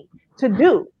thing to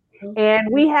do? And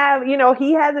we have,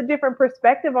 he has a different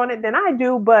perspective on it than I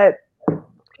do, but,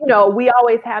 we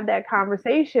always have that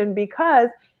conversation because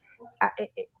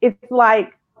it's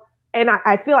like, and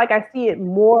I feel like I see it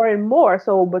more and more.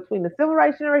 So between the civil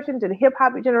rights generation to the hip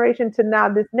hop generation to now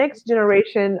this next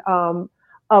generation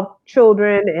of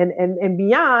children and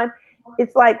beyond,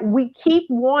 it's like we keep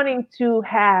wanting to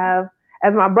have,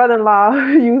 as my brother-in-law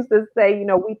used to say,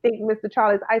 we think Mr.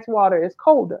 Charlie's ice water is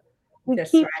colder. We That's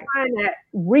keep right. trying to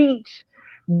reach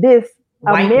this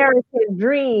White. American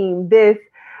dream, this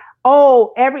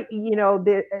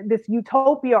this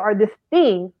utopia or this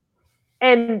thing,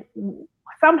 and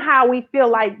somehow we feel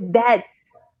like that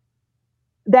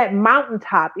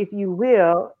mountaintop, if you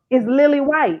will, is lily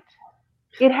white.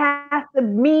 It has to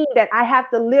mean that I have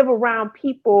to live around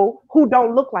people who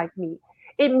don't look like me.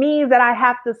 It means that I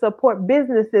have to support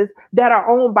businesses that are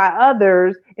owned by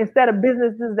others instead of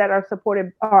businesses that are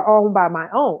owned by my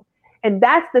own. And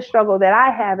that's the struggle that I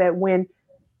have at when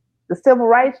the civil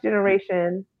rights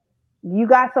generation, you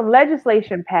got some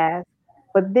legislation passed,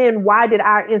 but then why did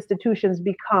our institutions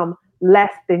become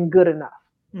less than good enough?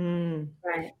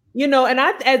 Right. And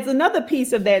as another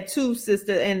piece of that too,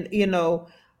 sister, and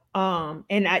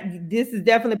this is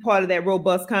definitely part of that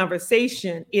robust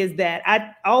conversation, is that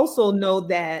I also know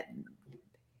that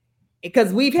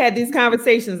because we've had these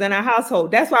conversations in our household.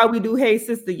 That's why we do Hey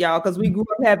Sister, y'all, because we grew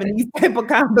up having these type of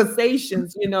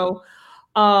conversations,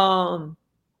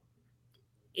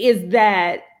 is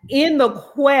that in the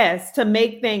quest to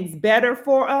make things better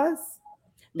for us,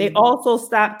 they also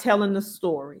stopped telling the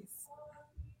stories.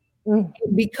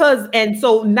 And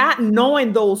so not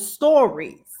knowing those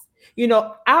stories,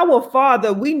 our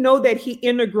father, we know that he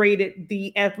integrated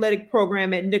the athletic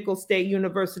program at Nicholls State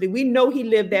University. We know he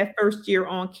lived that first year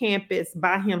on campus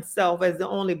by himself as the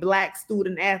only Black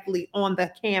student athlete on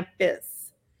the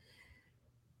campus.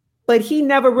 But he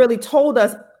never really told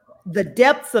us the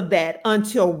depths of that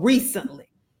until recently.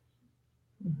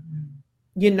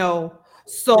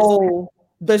 So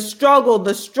the struggle,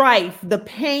 the strife, the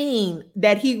pain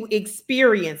that he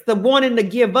experienced, the wanting to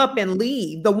give up and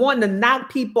leave, the wanting to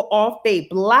knock people off their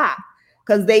block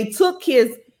because they took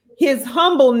his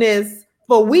humbleness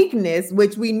for weakness,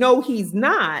 which we know he's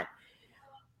not,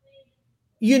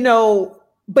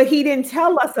 but he didn't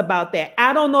tell us about that.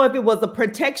 I don't know if it was a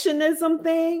protectionism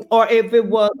thing or if it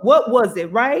was, what was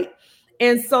it, right?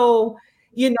 And so,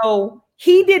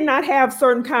 he did not have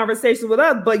certain conversations with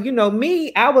us, but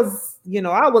me, I was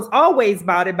always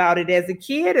about it as a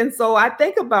kid. And so I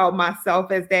think about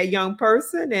myself as that young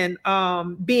person and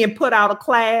being put out of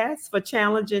class for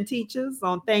challenging teachers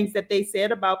on things that they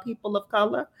said about people of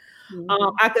color.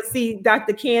 I could see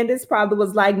Dr. Candace probably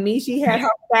was like me. She had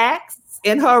her facts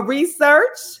and her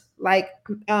research. Like,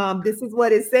 this is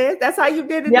what it says. That's how you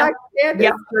did it, Yep. Dr. Candace?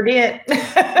 Yep, sure did.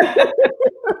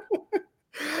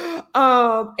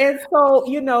 And so,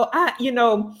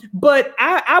 but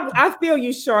I feel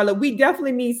you, Charlotte. We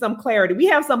definitely need some clarity. We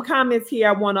have some comments here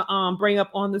I want to bring up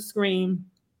on the screen.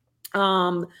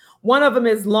 One of them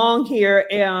is long here.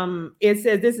 It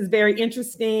says, this is very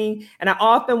interesting. And I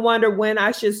often wonder when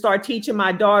I should start teaching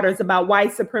my daughters about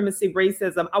white supremacy,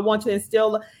 racism. I want to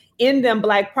instill in them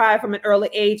Black pride from an early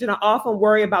age. And I often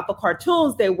worry about the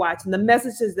cartoons they watch and the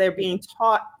messages they're being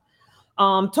taught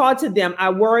to them.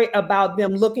 I worry about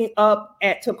them looking up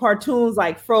to cartoons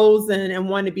like Frozen and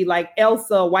wanting to be like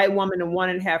Elsa, a white woman, and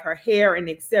wanting to have her hair and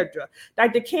etc.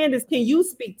 Dr. Candace, can you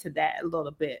speak to that a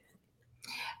little bit?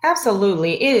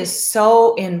 Absolutely. It is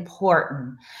so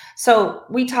important. So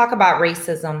we talk about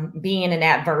racism being an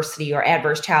adversity or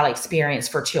adverse child experience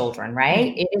for children,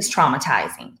 right? It is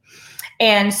traumatizing.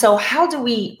 And so how do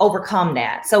we overcome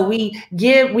that? So we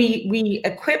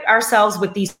equip ourselves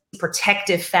with these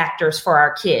protective factors for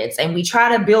our kids, and we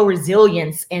try to build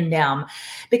resilience in them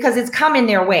because it's coming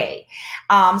their way.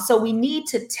 So we need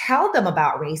to tell them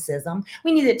about racism.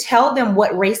 We need to tell them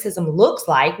what racism looks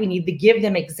like. We need to give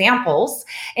them examples,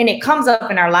 and it comes up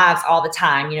in our lives all the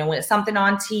time. When it's something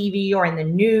on TV or in the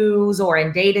news or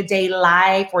in day-to-day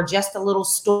life or just a little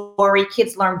story.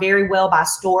 Kids learn very well by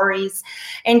stories,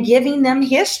 and giving them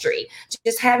history,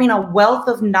 just having a wealth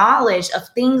of knowledge of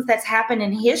things that's happened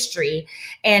in history,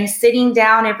 and sitting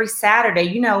down every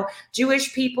Saturday.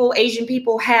 Jewish people, Asian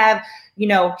people have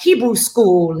Hebrew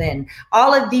school and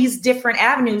all of these different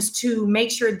avenues to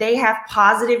make sure they have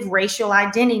positive racial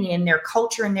identity in their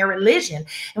culture and their religion.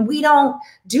 And we don't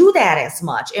do that as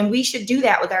much. And we should do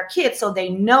that with our kids so they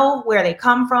know where they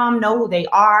come from, know who they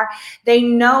are. They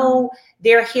know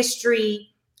their history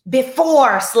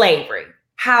before slavery.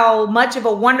 how much of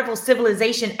a wonderful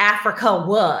civilization Africa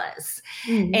was,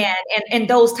 and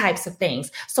those types of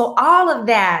things. So all of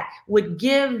that would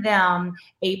give them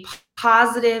a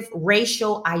positive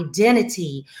racial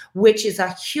identity, which is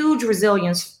a huge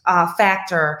resilience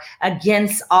factor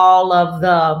against all of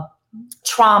the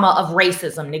trauma of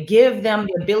racism, to give them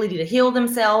the ability to heal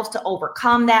themselves, to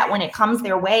overcome that when it comes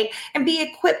their way, and be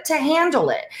equipped to handle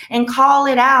it and call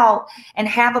it out and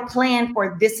have a plan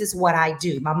for, this is what I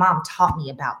do. My mom taught me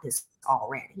about this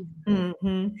already.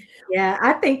 Mm-hmm. Yeah,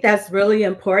 I think that's really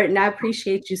important. I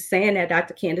appreciate you saying that,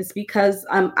 Dr. Candace, because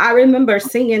I remember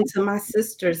singing to my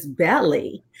sister's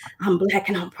belly, "I'm Black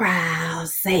and I'm proud,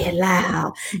 say it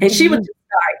loud." And she would just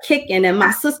start kicking, and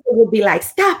my sister would be like,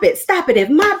 stop it. If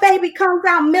my baby comes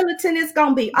out militant, it's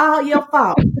going to be all your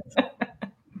fault.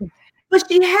 But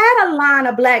she had a line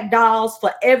of Black dolls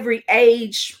for every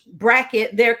age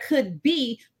bracket there could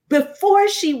be before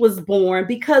she was born,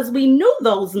 because we knew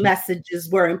those messages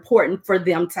were important for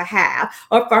them to have,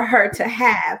 or for her to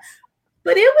have.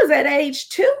 But it was at age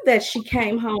 2 that she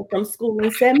came home from school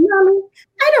and said, "Mommy,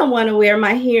 I don't want to wear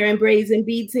my hair in braids and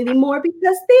beads anymore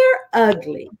because they're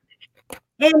ugly."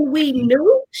 And we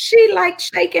knew she liked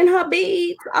shaking her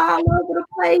beads all over the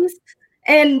place.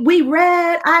 And we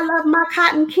read "I Love My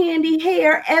Cotton Candy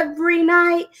Hair" every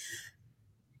night.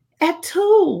 At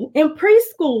 2, in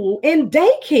preschool, in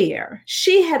daycare,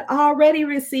 she had already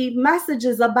received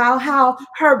messages about how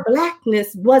her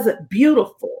Blackness wasn't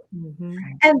beautiful. Mm-hmm.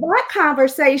 And that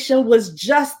conversation was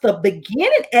just the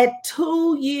beginning. At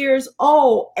 2 years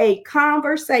old, a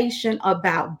conversation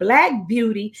about Black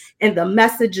beauty and the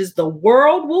messages the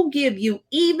world will give you,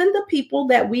 even the people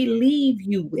that we leave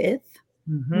you with.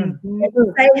 Mm-hmm. If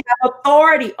they have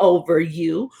authority over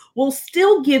you, will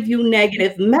still give you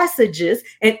negative messages.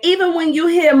 And even when you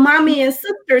hear mommy and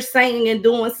sister saying and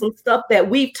doing some stuff that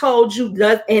we've told you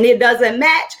does, and it doesn't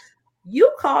match,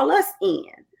 you call us in.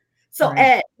 So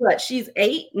at what, she's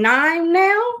 8, 9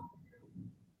 now?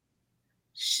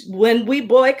 When we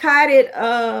boycotted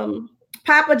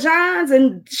Papa John's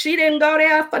and she didn't go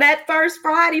there for that first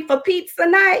Friday for pizza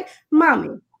night,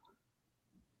 mommy,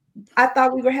 I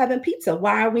thought we were having pizza.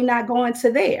 Why are we not going to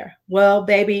there? Well,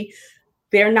 baby,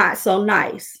 they're not so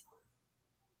nice.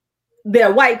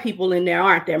 They're white people in there,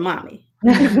 aren't there, mommy?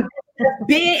 Her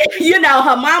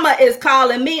mama is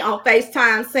calling me on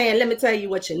FaceTime saying, "Let me tell you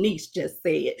what your niece just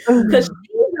said." Because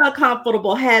she's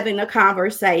uncomfortable having a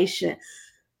conversation.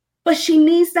 But she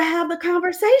needs to have the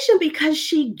conversation because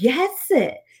she gets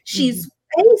it. She's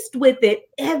faced with it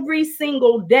every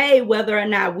single day, whether or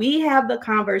not we have the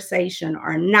conversation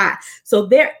or not. So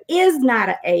there is not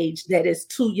an age that is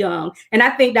too young. And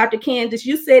I think, Dr. Candace,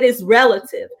 you said it's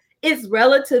relative. It's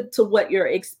relative to what your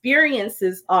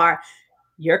experiences are,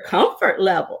 your comfort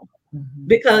level.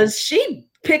 Because she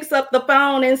picks up the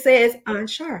phone and says, "Aunt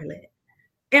Charlotte."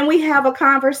 And we have a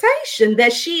conversation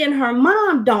that she and her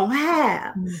mom don't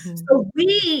have. So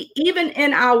we, even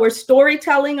in our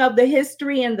storytelling of the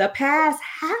history in the past,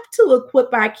 have to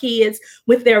equip our kids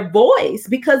with their voice,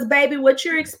 because, baby, what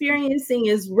you're experiencing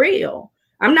is real.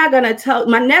 I'm not going to tell.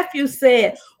 My nephew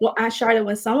said, "Well, Aunt Charlotte,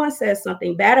 when someone says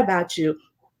something bad about you,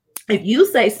 if you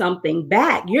say something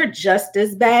back, you're just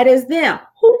as bad as them."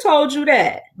 Who told you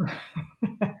that?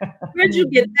 Where'd you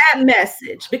get that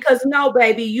message? Because no,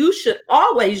 baby, you should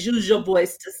always use your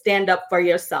voice to stand up for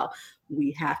yourself.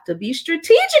 We have to be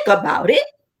strategic about it.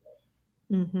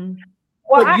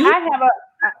 Well, I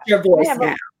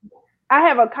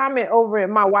have a comment over at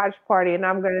my watch party, and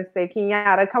I'm going to say,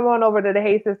 Kenyatta, come on over to the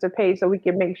Hey Sister page so we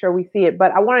can make sure we see it.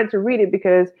 But I wanted to read it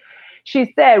because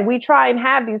she said we try and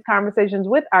have these conversations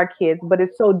with our kids, but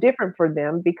it's so different for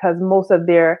them because most of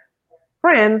their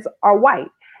friends are white.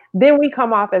 Then we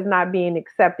come off as not being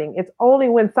accepting. It's only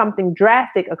when something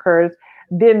drastic occurs,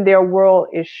 then their world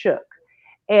is shook.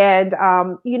 And,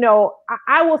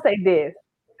 I will say this,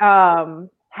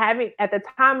 having at the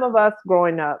time of us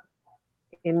growing up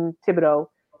in Thibodaux,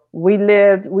 we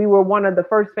were one of the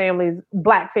first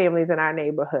Black families in our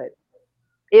neighborhood,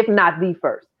 if not the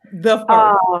first.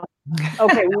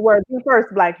 Okay, we were the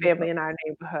first Black family in our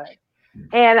neighborhood.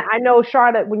 And I know,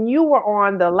 Charlotte, when you were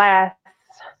on the last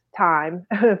time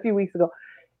a few weeks ago,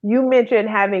 you mentioned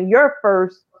having your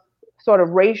first sort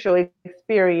of racial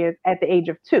experience at the age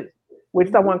of 2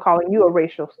 with someone calling you a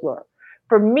racial slur.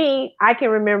 For me, I can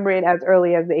remember it as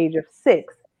early as the age of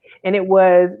 6, and it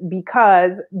was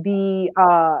because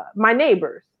my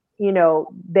neighbors,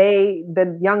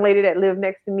 the young lady that lived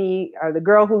next to me, or the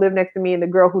girl who lived next to me and the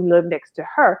girl who lived next to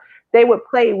her, they would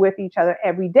play with each other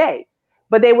every day.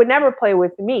 But they would never play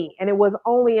with me. And it was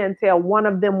only until one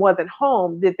of them wasn't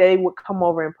home that they would come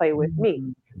over and play with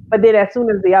me. But then as soon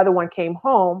as the other one came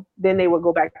home, then they would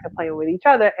go back to playing with each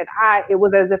other. And it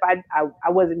was as if I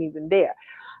wasn't even there.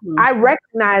 Mm-hmm. I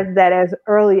recognized that as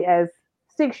early as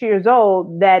 6 years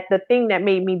old, that the thing that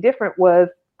made me different was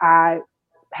I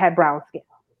had brown skin.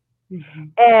 Mm-hmm.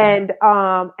 And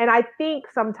I think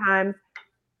sometimes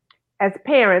as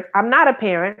parents, I'm not a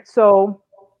parent, so,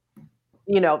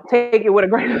 take it with a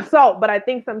grain of salt, but I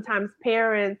think sometimes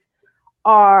parents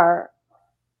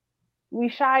we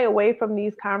shy away from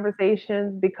these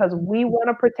conversations because we want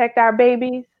to protect our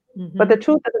babies. Mm-hmm. But the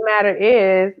truth of the matter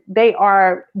is they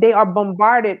are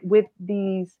bombarded with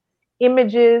these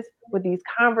images, with these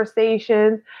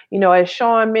conversations. As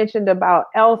Sean mentioned about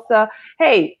Elsa.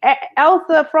 Hey,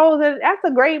 Elsa Frozen, that's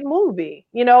a great movie,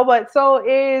 but so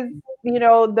is,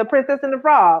 The Princess and the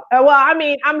Frog. Well, I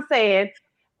mean, I'm saying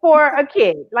for a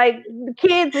kid, like the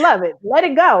kids love it. Let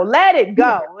it go. There's a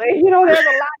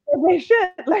lot that they should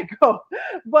let go,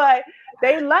 but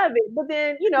they love it. But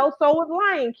then, so was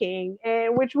Lion King,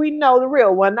 and which we know the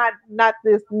real one, not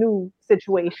this new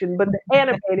situation, but the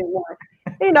animated one.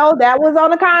 That was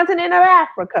on the continent of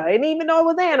Africa, and even though it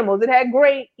was animals, it had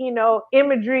great,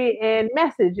 imagery and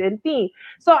message and theme.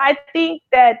 So I think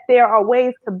that there are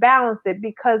ways to balance it,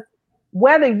 because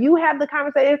whether you have the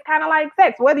conversation, it's kind of like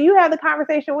sex. Whether you have the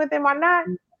conversation with them or not,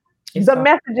 the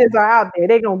messages are out there.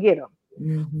 They're going to get them.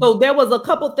 Mm-hmm. So there was a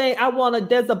couple things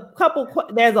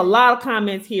there's a lot of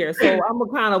comments here. So I'm going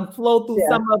to kind of flow through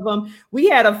some of them. We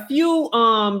had a few,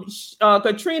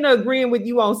 Katrina agreeing with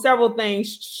you on several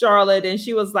things, Charlotte. And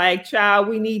she was like, child,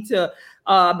 we need to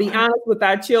be honest with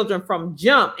our children from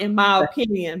jump, in my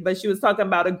opinion. But she was talking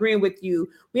about agreeing with you.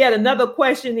 We had another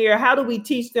question here. How do we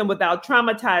teach them without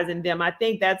traumatizing them? I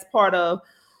think that's part of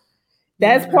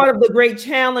the great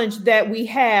challenge that we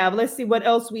have. Let's see what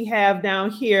else we have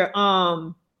down here.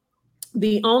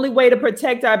 The only way to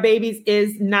protect our babies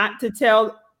is not to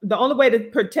tell them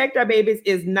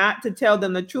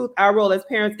the truth. Our role as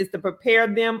parents is to prepare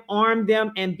them, arm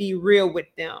them, and be real with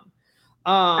them.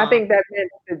 I think that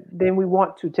means then we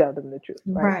want to tell them the truth.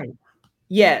 Right.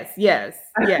 Yes.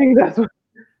 I think that's what.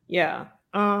 Yeah.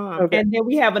 Okay. And then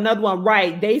we have another one,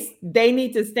 right? They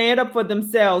need to stand up for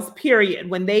themselves, period.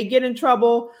 When they get in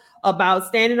trouble about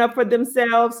standing up for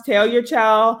themselves, tell your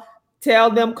child,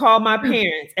 tell them, call my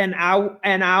parents, and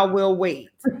I will wait.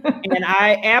 And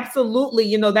I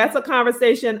absolutely, that's a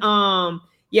conversation.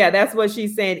 That's what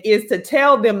she's saying, is to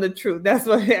tell them the truth. That's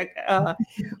what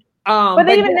but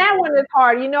even that one is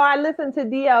hard. I listened to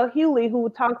D.L. Hughley, who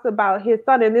talks about his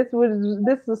son, and this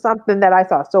was something that I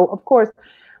saw. So of course,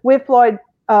 with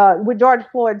George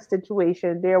Floyd's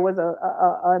situation, there was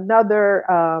another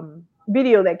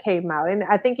video that came out, and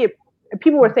I think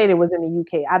people were saying it was in the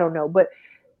UK. I don't know, but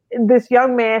this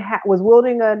young man was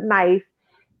wielding a knife,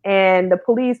 and the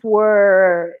police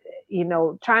were,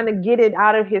 trying to get it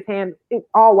out of his hand.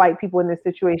 All white people in this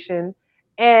situation.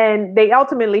 And they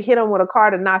ultimately hit him with a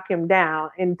car to knock him down,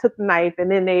 and took the knife,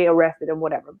 and then they arrested him,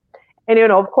 whatever. And,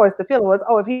 of course, the feeling was,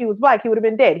 if he was black, he would have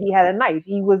been dead. He had a knife.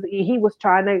 He was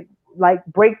trying to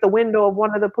break the window of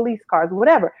one of the police cars,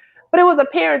 whatever. But it was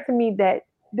apparent to me that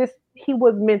he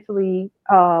was mentally,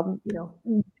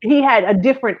 he had a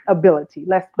different ability.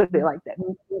 Let's put it like that,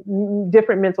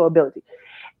 different mental ability.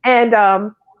 And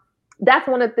that's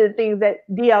one of the things that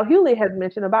D.L. Hughley has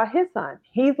mentioned about his son.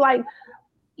 He's like,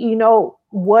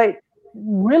 what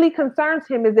really concerns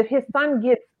him is if his son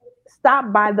gets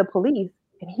stopped by the police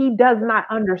and he does not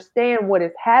understand what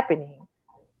is happening.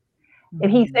 And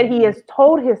he said he has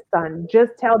told his son,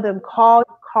 just tell them, call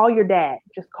your dad,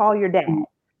 just call your dad.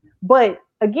 But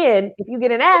again, if you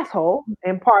get an asshole,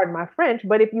 and pardon my French,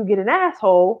 but if you get an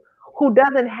asshole who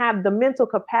doesn't have the mental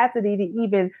capacity to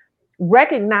even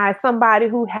recognize somebody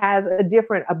who has a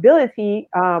different ability,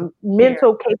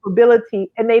 mental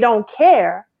capability, and they don't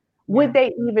care, would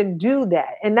they even do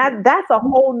that? And that's a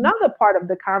whole nother part of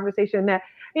the conversation that,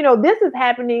 this is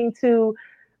happening to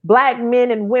Black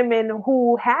men and women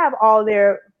who have all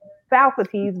their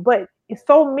faculties, but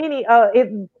so many,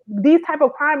 these type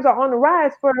of crimes are on the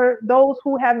rise for those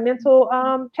who have mental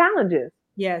challenges.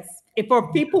 Yes.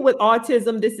 For people with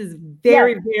autism, this is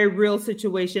very, very real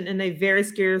situation, and a very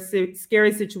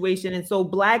scary situation. And so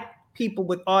Black people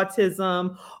with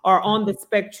autism are on the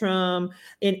spectrum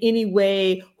in any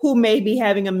way who may be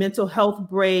having a mental health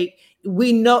break.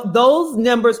 We know those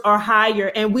numbers are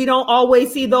higher, and we don't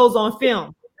always see those on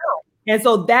film. And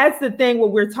so that's the thing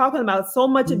what we're talking about. So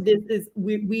much of this is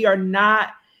we are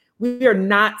not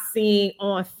seeing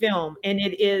on film. And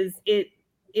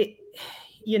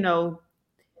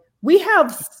we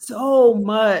have so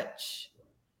much,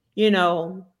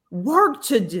 work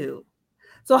to do.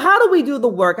 So how do we do the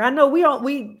work? I know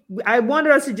I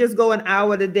wanted us to just go an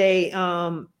hour today,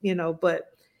 but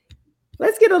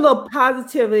let's get a little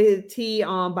positivity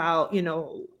about,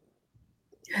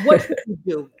 what you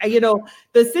do.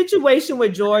 The situation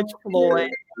with George Floyd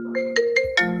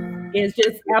is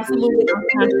just absolutely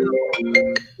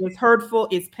unconscionable. It's hurtful.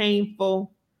 It's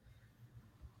painful.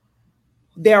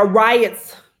 There are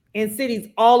riots in cities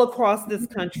all across this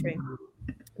country.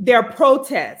 There are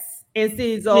protests in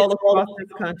cities all across this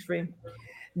country.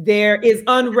 There is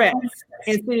unrest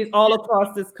in cities all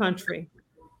across this country.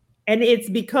 And it's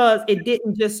because it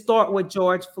didn't just start with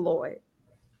George Floyd.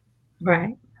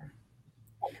 Right.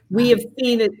 We have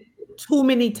seen it too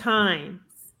many times.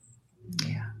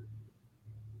 Yeah.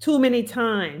 Too many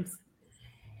times.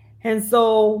 And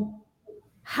so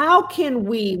how can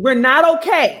we're not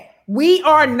okay. We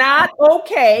are not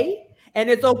okay. And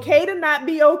it's okay to not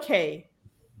be okay.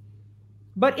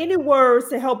 But any words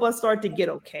to help us start to get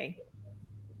okay?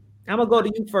 I'm going to go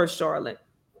to you first, Charlotte.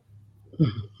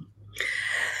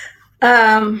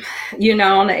 On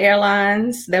the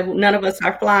airlines that none of us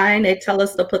are flying, they tell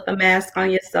us to put the mask on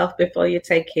yourself before you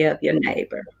take care of your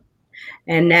neighbor.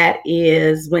 And that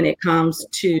is when it comes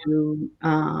to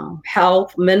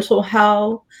health, mental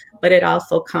health, but it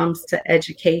also comes to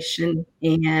education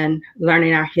and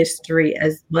learning our history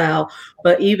as well.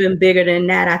 But even bigger than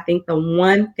that, I think the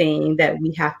one thing that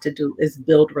we have to do is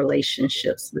build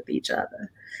relationships with each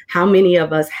other. How many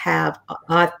of us have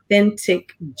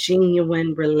authentic,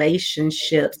 genuine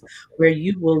relationships where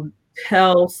you will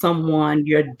tell someone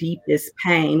your deepest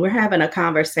pain? We're having a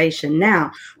conversation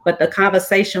now, but the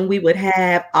conversation we would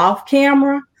have off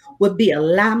camera would be a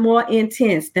lot more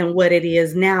intense than what it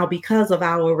is now because of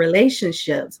our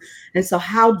relationships. And so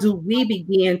how do we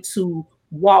begin to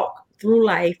walk through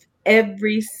life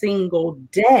every single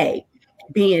day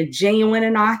being genuine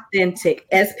and authentic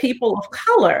as people of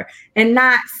color and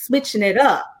not switching it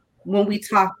up when we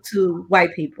talk to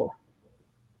white people?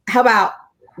 How about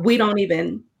we don't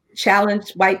even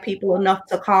challenge white people enough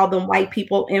to call them white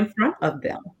people in front of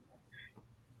them?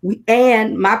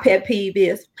 And my pet peeve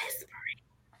is whispering.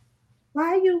 Why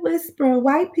are you whispering?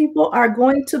 White people are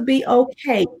going to be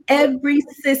okay. Every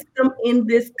system in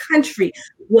this country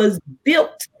was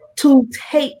built to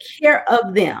take care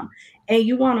of them. And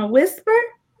you want to whisper?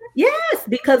 Yes,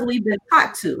 because we've been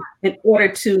taught to in order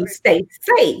to stay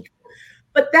safe.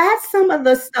 But that's some of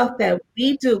the stuff that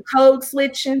we do. Code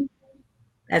switching.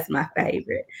 That's my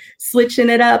favorite. Switching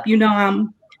it up.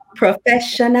 I'm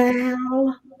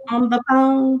professional on the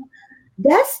phone.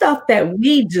 That's stuff that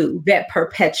we do that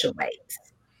perpetuates.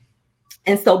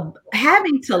 And so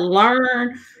having to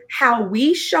learn how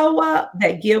we show up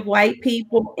that give white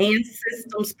people and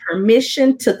systems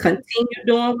permission to continue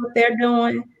doing what they're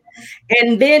doing.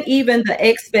 And then even the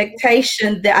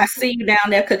expectation that I see you down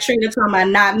there, Katrina, talking about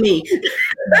not me.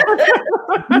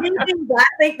 I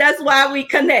think that's why we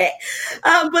connect.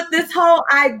 But this whole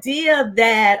idea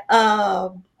that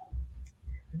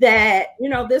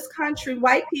this country,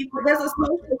 white people, there's a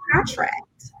social contract.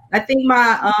 I think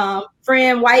my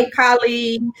friend, white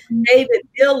colleague, David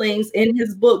Billings, in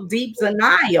his book, Deep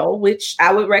Denial, which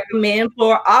I would recommend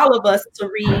for all of us to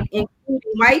read,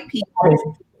 including white people,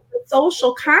 the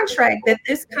social contract that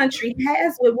this country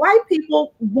has with white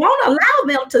people won't allow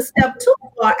them to step too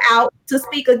far out to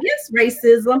speak against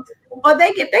racism, or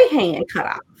they get their hand cut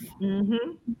off.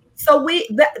 Mm-hmm. So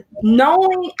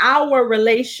knowing our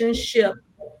relationship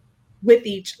with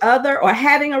each other, or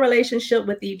having a relationship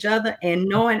with each other, and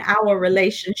knowing our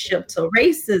relationship to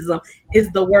racism is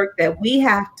the work that we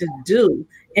have to do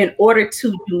in order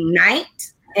to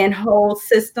unite and hold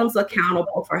systems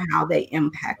accountable for how they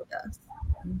impact us.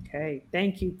 Okay,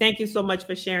 thank you. Thank you so much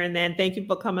for sharing that. And thank you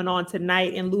for coming on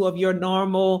tonight in lieu of your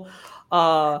normal,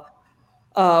 I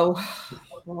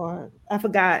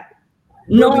forgot.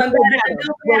 Knowing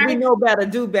we know better,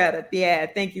 do better. Yeah,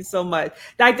 thank you so much.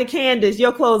 Dr. Candace,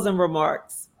 your closing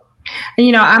remarks.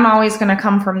 I'm always going to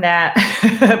come from that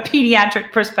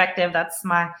pediatric perspective. That's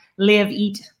my live,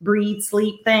 eat, breathe,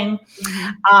 sleep thing.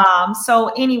 Mm-hmm. So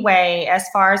anyway, as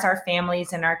far as our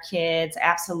families and our kids,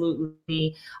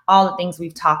 absolutely all the things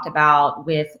we've talked about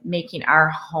with making our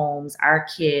homes, our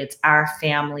kids, our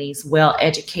families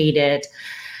well-educated,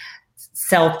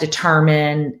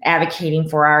 self-determined, advocating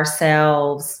for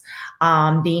ourselves,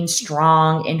 being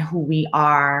strong in who we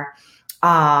are,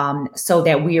 so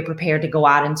that we are prepared to go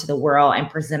out into the world and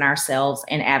present ourselves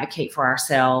and advocate for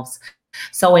ourselves.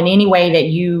 So in any way that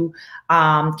you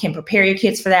can prepare your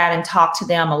kids for that and talk to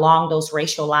them along those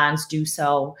racial lines, do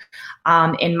so.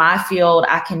 In my field,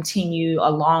 I continue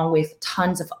along with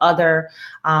tons of other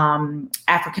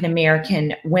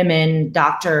African-American women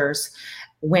doctors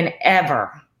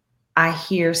whenever I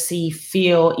hear, see,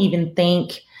 feel, even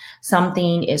think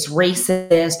something is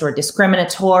racist or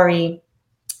discriminatory,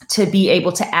 to be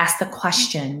able to ask the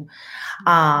question,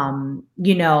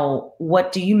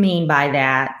 what do you mean by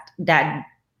that?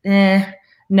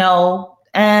 No,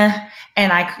 and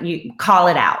you call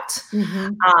it out.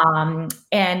 Mm-hmm.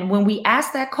 And when we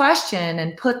ask that question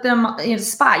and put them in a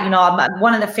spot,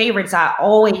 one of the favorites I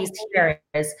always hear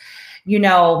is,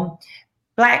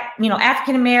 Black,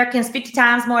 African Americans 50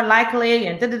 times more likely,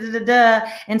 and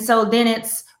And so then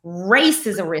it's race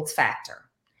is a risk factor.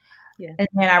 Yeah. And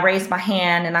then I raise my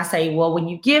hand and I say, well, when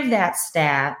you give that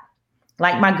stat,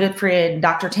 like my good friend,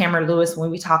 Dr. Tamara Lewis,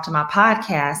 when we talked to my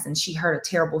podcast, and she heard a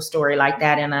terrible story like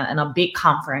that in a big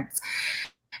conference.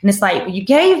 And it's like, you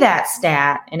gave that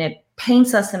stat and it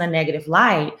paints us in a negative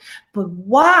light, but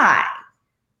why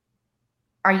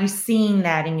are you seeing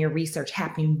that in your research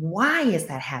happening? Why is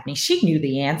that happening? She knew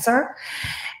the answer.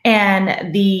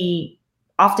 And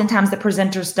oftentimes the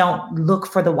presenters don't look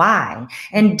for the why.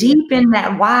 And deep in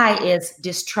that why is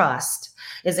distrust,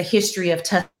 is a history of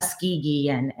Tuskegee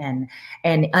and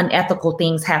unethical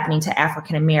things happening to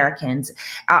African Americans,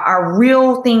 are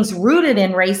real things rooted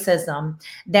in racism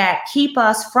that keep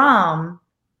us from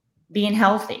being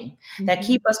healthy, that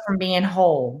keep us from being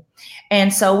whole.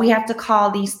 And so we have to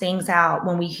call these things out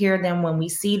when we hear them, when we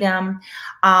see them.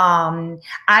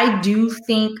 I do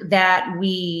think that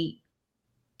we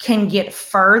can get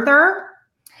further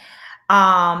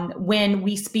when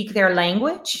we speak their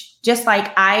language. Just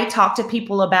like I talk to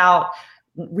people about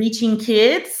reaching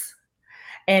kids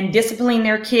and disciplining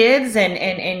their kids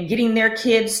and getting their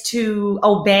kids to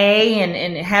obey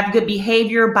and have good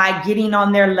behavior by getting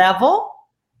on their level.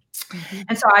 Mm-hmm.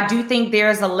 And so I do think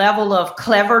there's a level of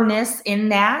cleverness in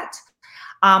that.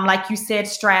 Like you said,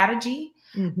 strategy.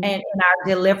 Mm-hmm. And in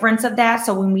our deliverance of that.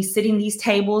 So when we sit in these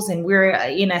tables and we're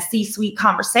in a C-suite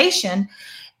conversation,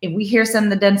 if we hear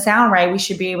something that doesn't sound right, we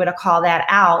should be able to call that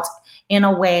out in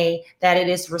a way that it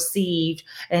is received.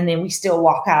 And then we still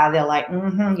walk out of there like,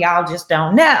 y'all just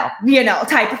don't know,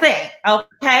 type of thing.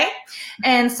 Okay.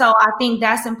 And so I think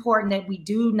that's important, that we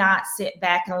do not sit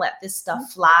back and let this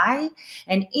stuff fly.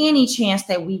 And any chance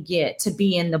that we get to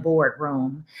be in the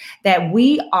boardroom, that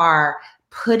we are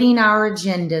putting our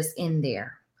agendas in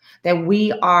there, that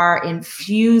we are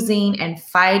infusing and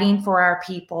fighting for our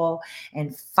people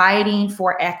and fighting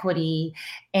for equity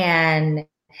and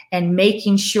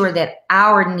making sure that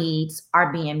our needs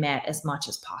are being met as much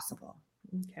as possible.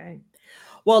 Okay.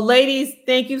 Well, ladies,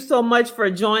 thank you so much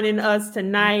for joining us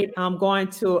tonight. I'm going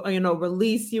to,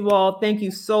 release you all. Thank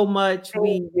you so much.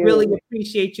 We really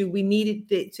appreciate you. We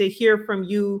needed to hear from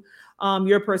you.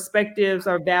 Your perspectives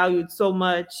are valued so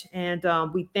much. And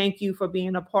we thank you for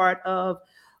being a part of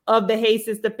the Hey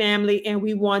Sister family. And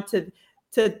we want to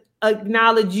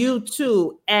acknowledge you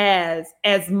too as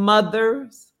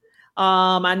mothers.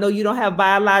 I know you don't have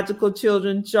biological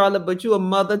children, Charlotte, but you're a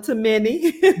mother to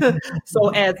many. So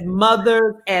as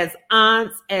mothers, as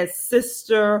aunts, as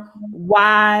sister,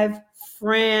 wife,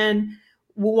 friend,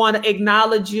 we want to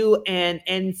acknowledge you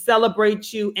and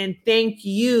celebrate you and thank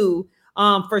you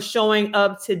for showing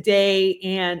up today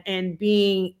and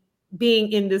being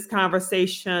in this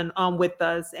conversation with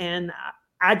us. And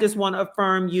I just want to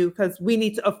affirm you, because we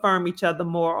need to affirm each other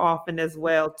more often as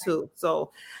well too.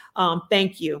 So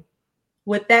thank you.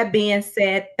 With that being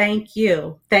said, thank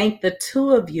you. Thank the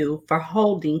two of you for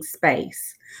holding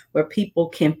space where people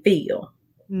can feel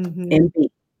and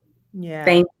be. Yeah.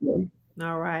 Thank you.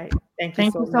 All right. Thank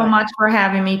you so much for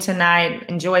having me tonight.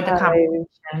 Enjoyed the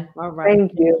conversation. All right.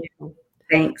 Thank you.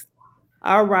 Thanks.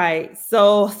 All right.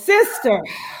 So, sister,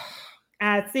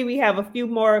 I see we have a few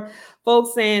more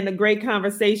folks saying a great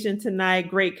conversation tonight.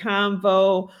 Great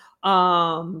convo.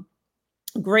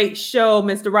 Great show.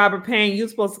 Mr. Robert Payne, you're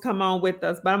supposed to come on with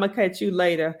us, but I'm going to catch you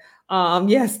later.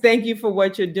 Yes, thank you for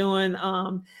what you're doing.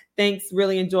 Thanks.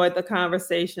 Really enjoyed the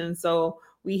conversation. So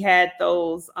we had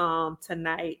those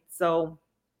tonight. So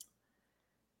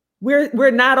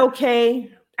we're not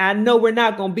okay. I know we're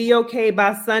not going to be okay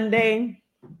by Sunday.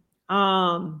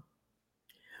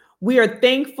 We are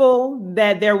thankful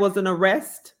that there was an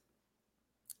arrest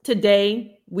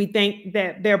today. We think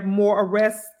that there are more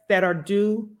arrests that are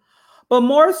due, but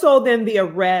more so than the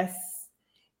arrests,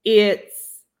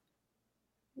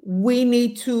 we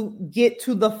need to get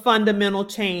to the fundamental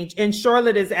change. And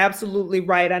Charlotte is absolutely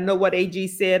right. I know what AG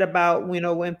said about,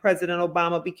 when President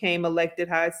Obama became elected,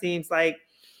 how it seems like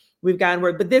we've gotten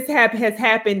word, but this has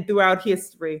happened throughout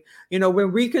history.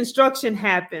 When Reconstruction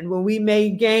happened, when we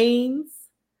made gains,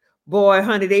 boy,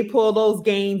 honey, they pulled those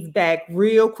gains back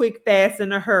real quick, fast,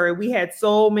 in a hurry. We had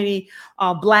so many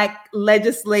Black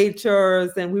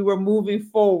legislatures, and we were moving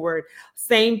forward.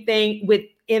 Same thing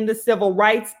in the civil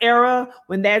rights era.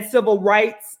 When that civil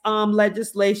rights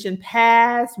legislation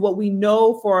passed, what we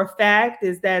know for a fact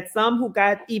is that some who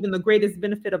got even the greatest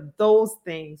benefit of those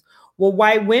things were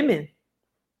white women.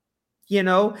 You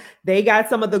know, they got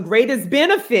some of the greatest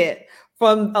benefit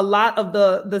from a lot of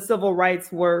the civil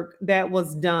rights work that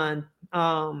was done.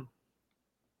 But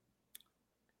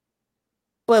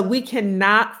we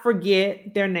cannot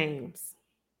forget their names.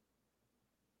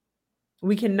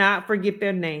 We cannot forget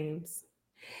their names.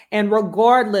 And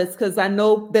regardless, because I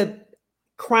know that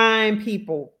crime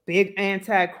people, big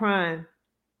anti-crime,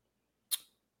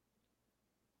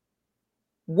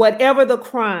 whatever the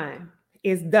crime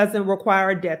is, doesn't require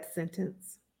a death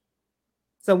sentence.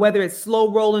 So whether it's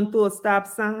slow rolling through a stop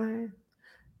sign,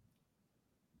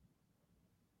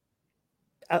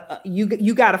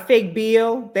 you got a fake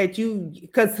bill that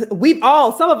because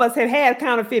some of us have had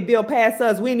counterfeit bill pass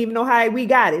us. We didn't even know how we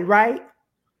got it, right?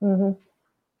 Mm-hmm.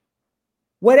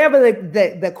 Whatever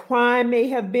the crime may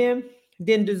have been,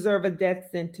 didn't deserve a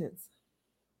death sentence.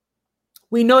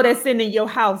 We know that sitting in your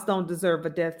house don't deserve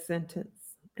a death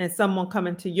sentence, and someone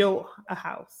coming to your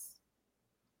house.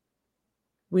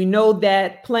 We know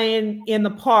that playing in the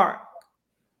park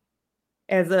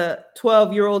as a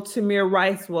 12-year-old Tamir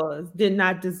Rice did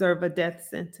not deserve a death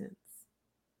sentence.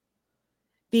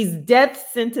 These death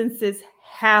sentences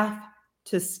have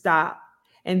to stop.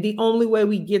 And the only way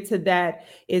we get to that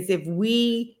is if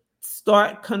we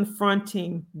start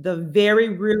confronting the very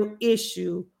real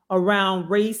issue around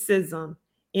racism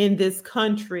in this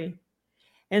country.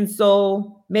 And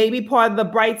so maybe part of the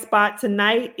bright spot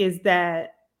tonight is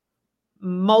that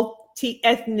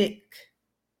multi-ethnic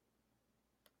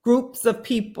groups of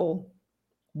people,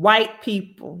 white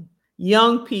people,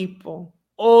 young people,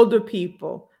 older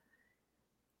people,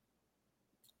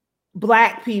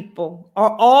 Black people,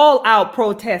 are all out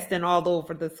protesting all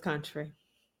over this country.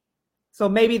 So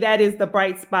maybe that is the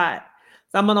bright spot.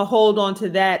 So I'm going to hold on to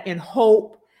that and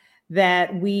hope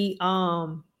that we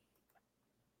can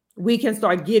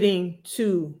start getting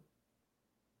to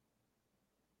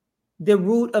the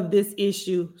root of this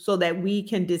issue so that we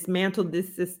can dismantle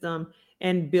this system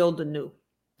and build anew.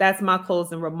 That's my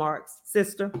closing remarks.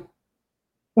 Sister?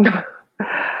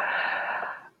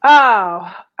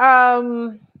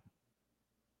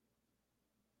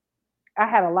 I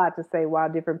had a lot to say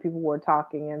while different people were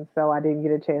talking, and so I didn't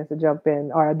get a chance to jump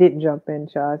in, or I didn't jump in,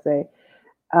 shall I say.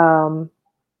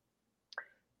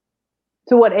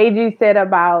 To what AG said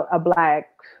about what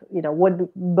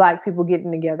Black people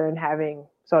getting together and having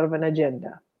sort of an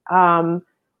agenda.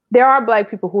 There are Black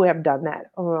people who have done that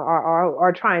or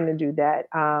are trying to do that.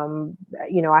 I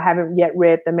haven't yet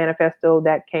read the manifesto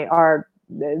that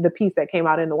the piece that came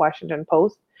out in the Washington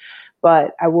Post,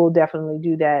 but I will definitely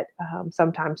do that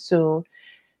sometime soon.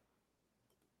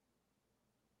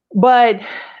 But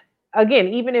again,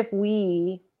 even if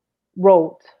we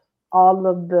wrote all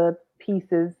of the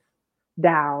pieces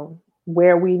down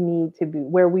where we need to be,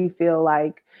 where we feel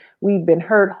like we've been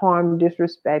hurt, harmed,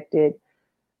 disrespected,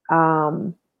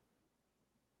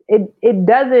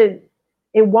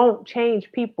 it won't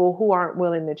change people who aren't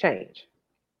willing to change,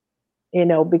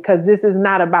 because this is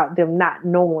not about them not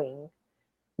knowing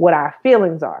what our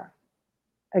feelings are.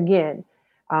 Again,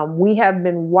 we have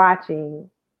been watching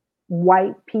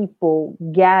white people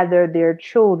gather their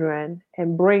children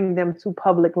and bring them to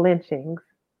public lynchings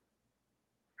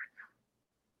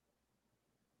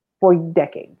for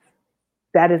decades.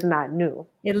 That is not new.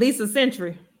 At least a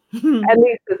century. At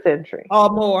least a century. Or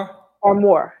more.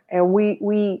 And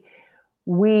we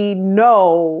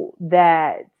know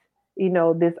that,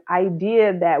 this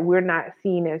idea that we're not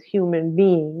seen as human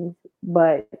beings,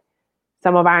 but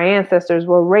some of our ancestors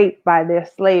were raped by their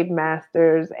slave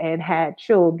masters and had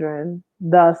children,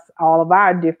 thus all of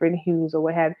our different hues or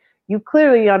what have you.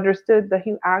 Clearly understood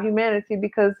our humanity,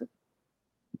 because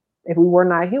if we were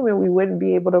not human, we wouldn't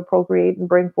be able to procreate and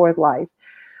bring forth life.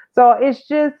 So I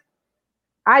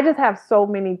just have so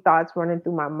many thoughts running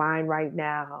through my mind right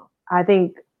now. I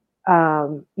think,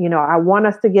 I want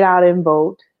us to get out and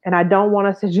vote. And I don't want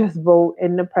us to just vote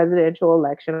in the presidential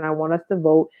election. I want us to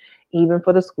vote even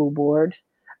for the school board.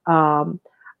 I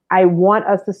want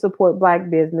us to support Black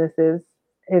businesses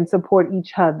and support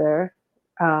each other,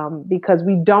 because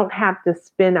we don't have to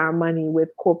spend our money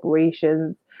with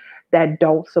corporations that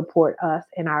don't support us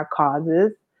and our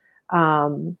causes.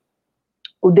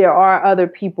 There are other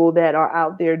people that are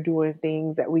out there doing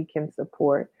things that we can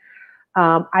support.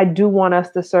 I do want us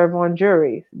to serve on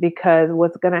juries, because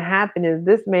what's going to happen is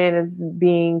this man is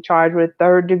being charged with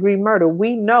 3rd-degree murder.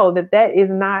 We know that that is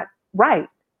not right.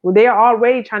 Well, they're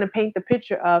already trying to paint the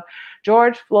picture of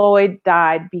George Floyd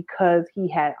died because he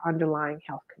had underlying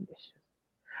health conditions.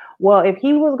 Well, if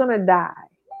he was going to die,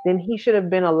 then he should have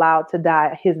been allowed to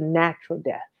die his natural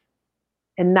death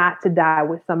and not to die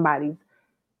with somebody's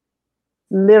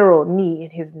literal knee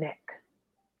in his neck.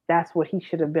 That's what he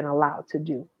should have been allowed to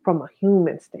do from a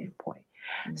human standpoint.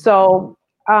 Mm-hmm. So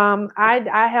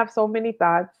I have so many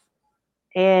thoughts,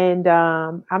 and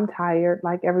I'm tired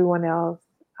like everyone else.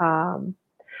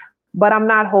 But I'm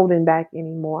not holding back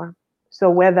anymore. So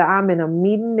whether I'm in a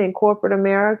meeting in corporate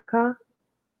America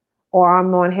or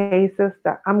I'm on Hey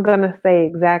Sister, I'm going to say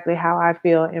exactly how I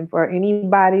feel. And for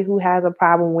anybody who has a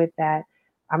problem with that,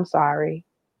 I'm sorry,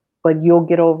 but you'll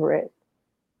get over it.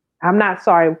 I'm not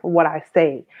sorry for what I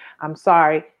say. I'm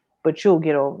sorry, but you'll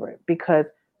get over it, because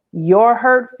your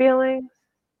hurt feelings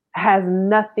is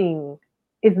nothing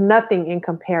in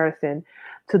comparison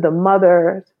to the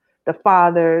mothers, the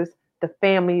fathers, the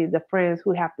family, the friends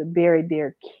who have to bury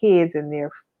their kids and their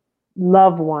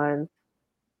loved ones,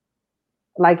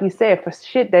 like you said, for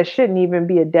shit that shouldn't even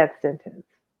be a death sentence.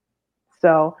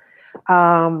 So,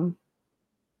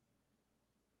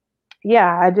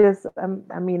 yeah,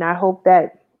 I hope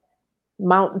that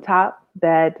mountaintop,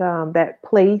 that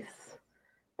place,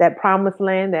 that promised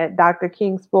land that Dr.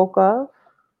 King spoke of,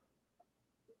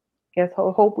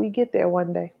 hope we get there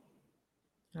one day.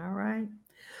 All right.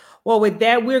 Well, with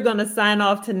that, we're going to sign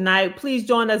off tonight. Please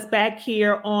join us back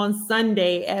here on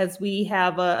Sunday as we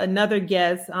have another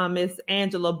guest, Miss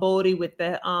Angela Bodie with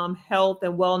the Health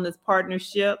and Wellness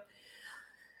Partnership,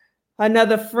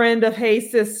 another friend of Hey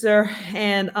Sister.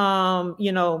 And,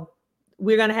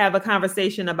 we're going to have a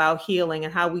conversation about healing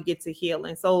and how we get to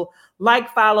healing. So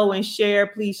follow, and share.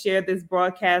 Please share this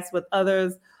broadcast with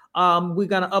others. We're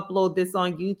going to upload this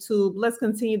on YouTube. Let's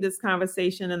continue this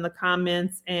conversation in the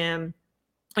comments and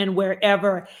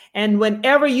wherever, and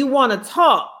whenever you want to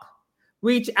talk,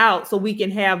 reach out so we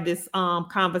can have this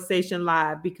conversation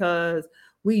live, because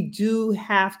we do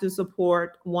have to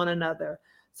support one another.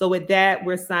 So with that,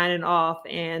 we're signing off,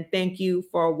 and thank you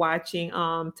for watching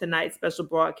tonight's special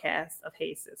broadcast of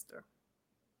Hey Sister.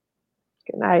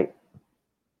 Good night.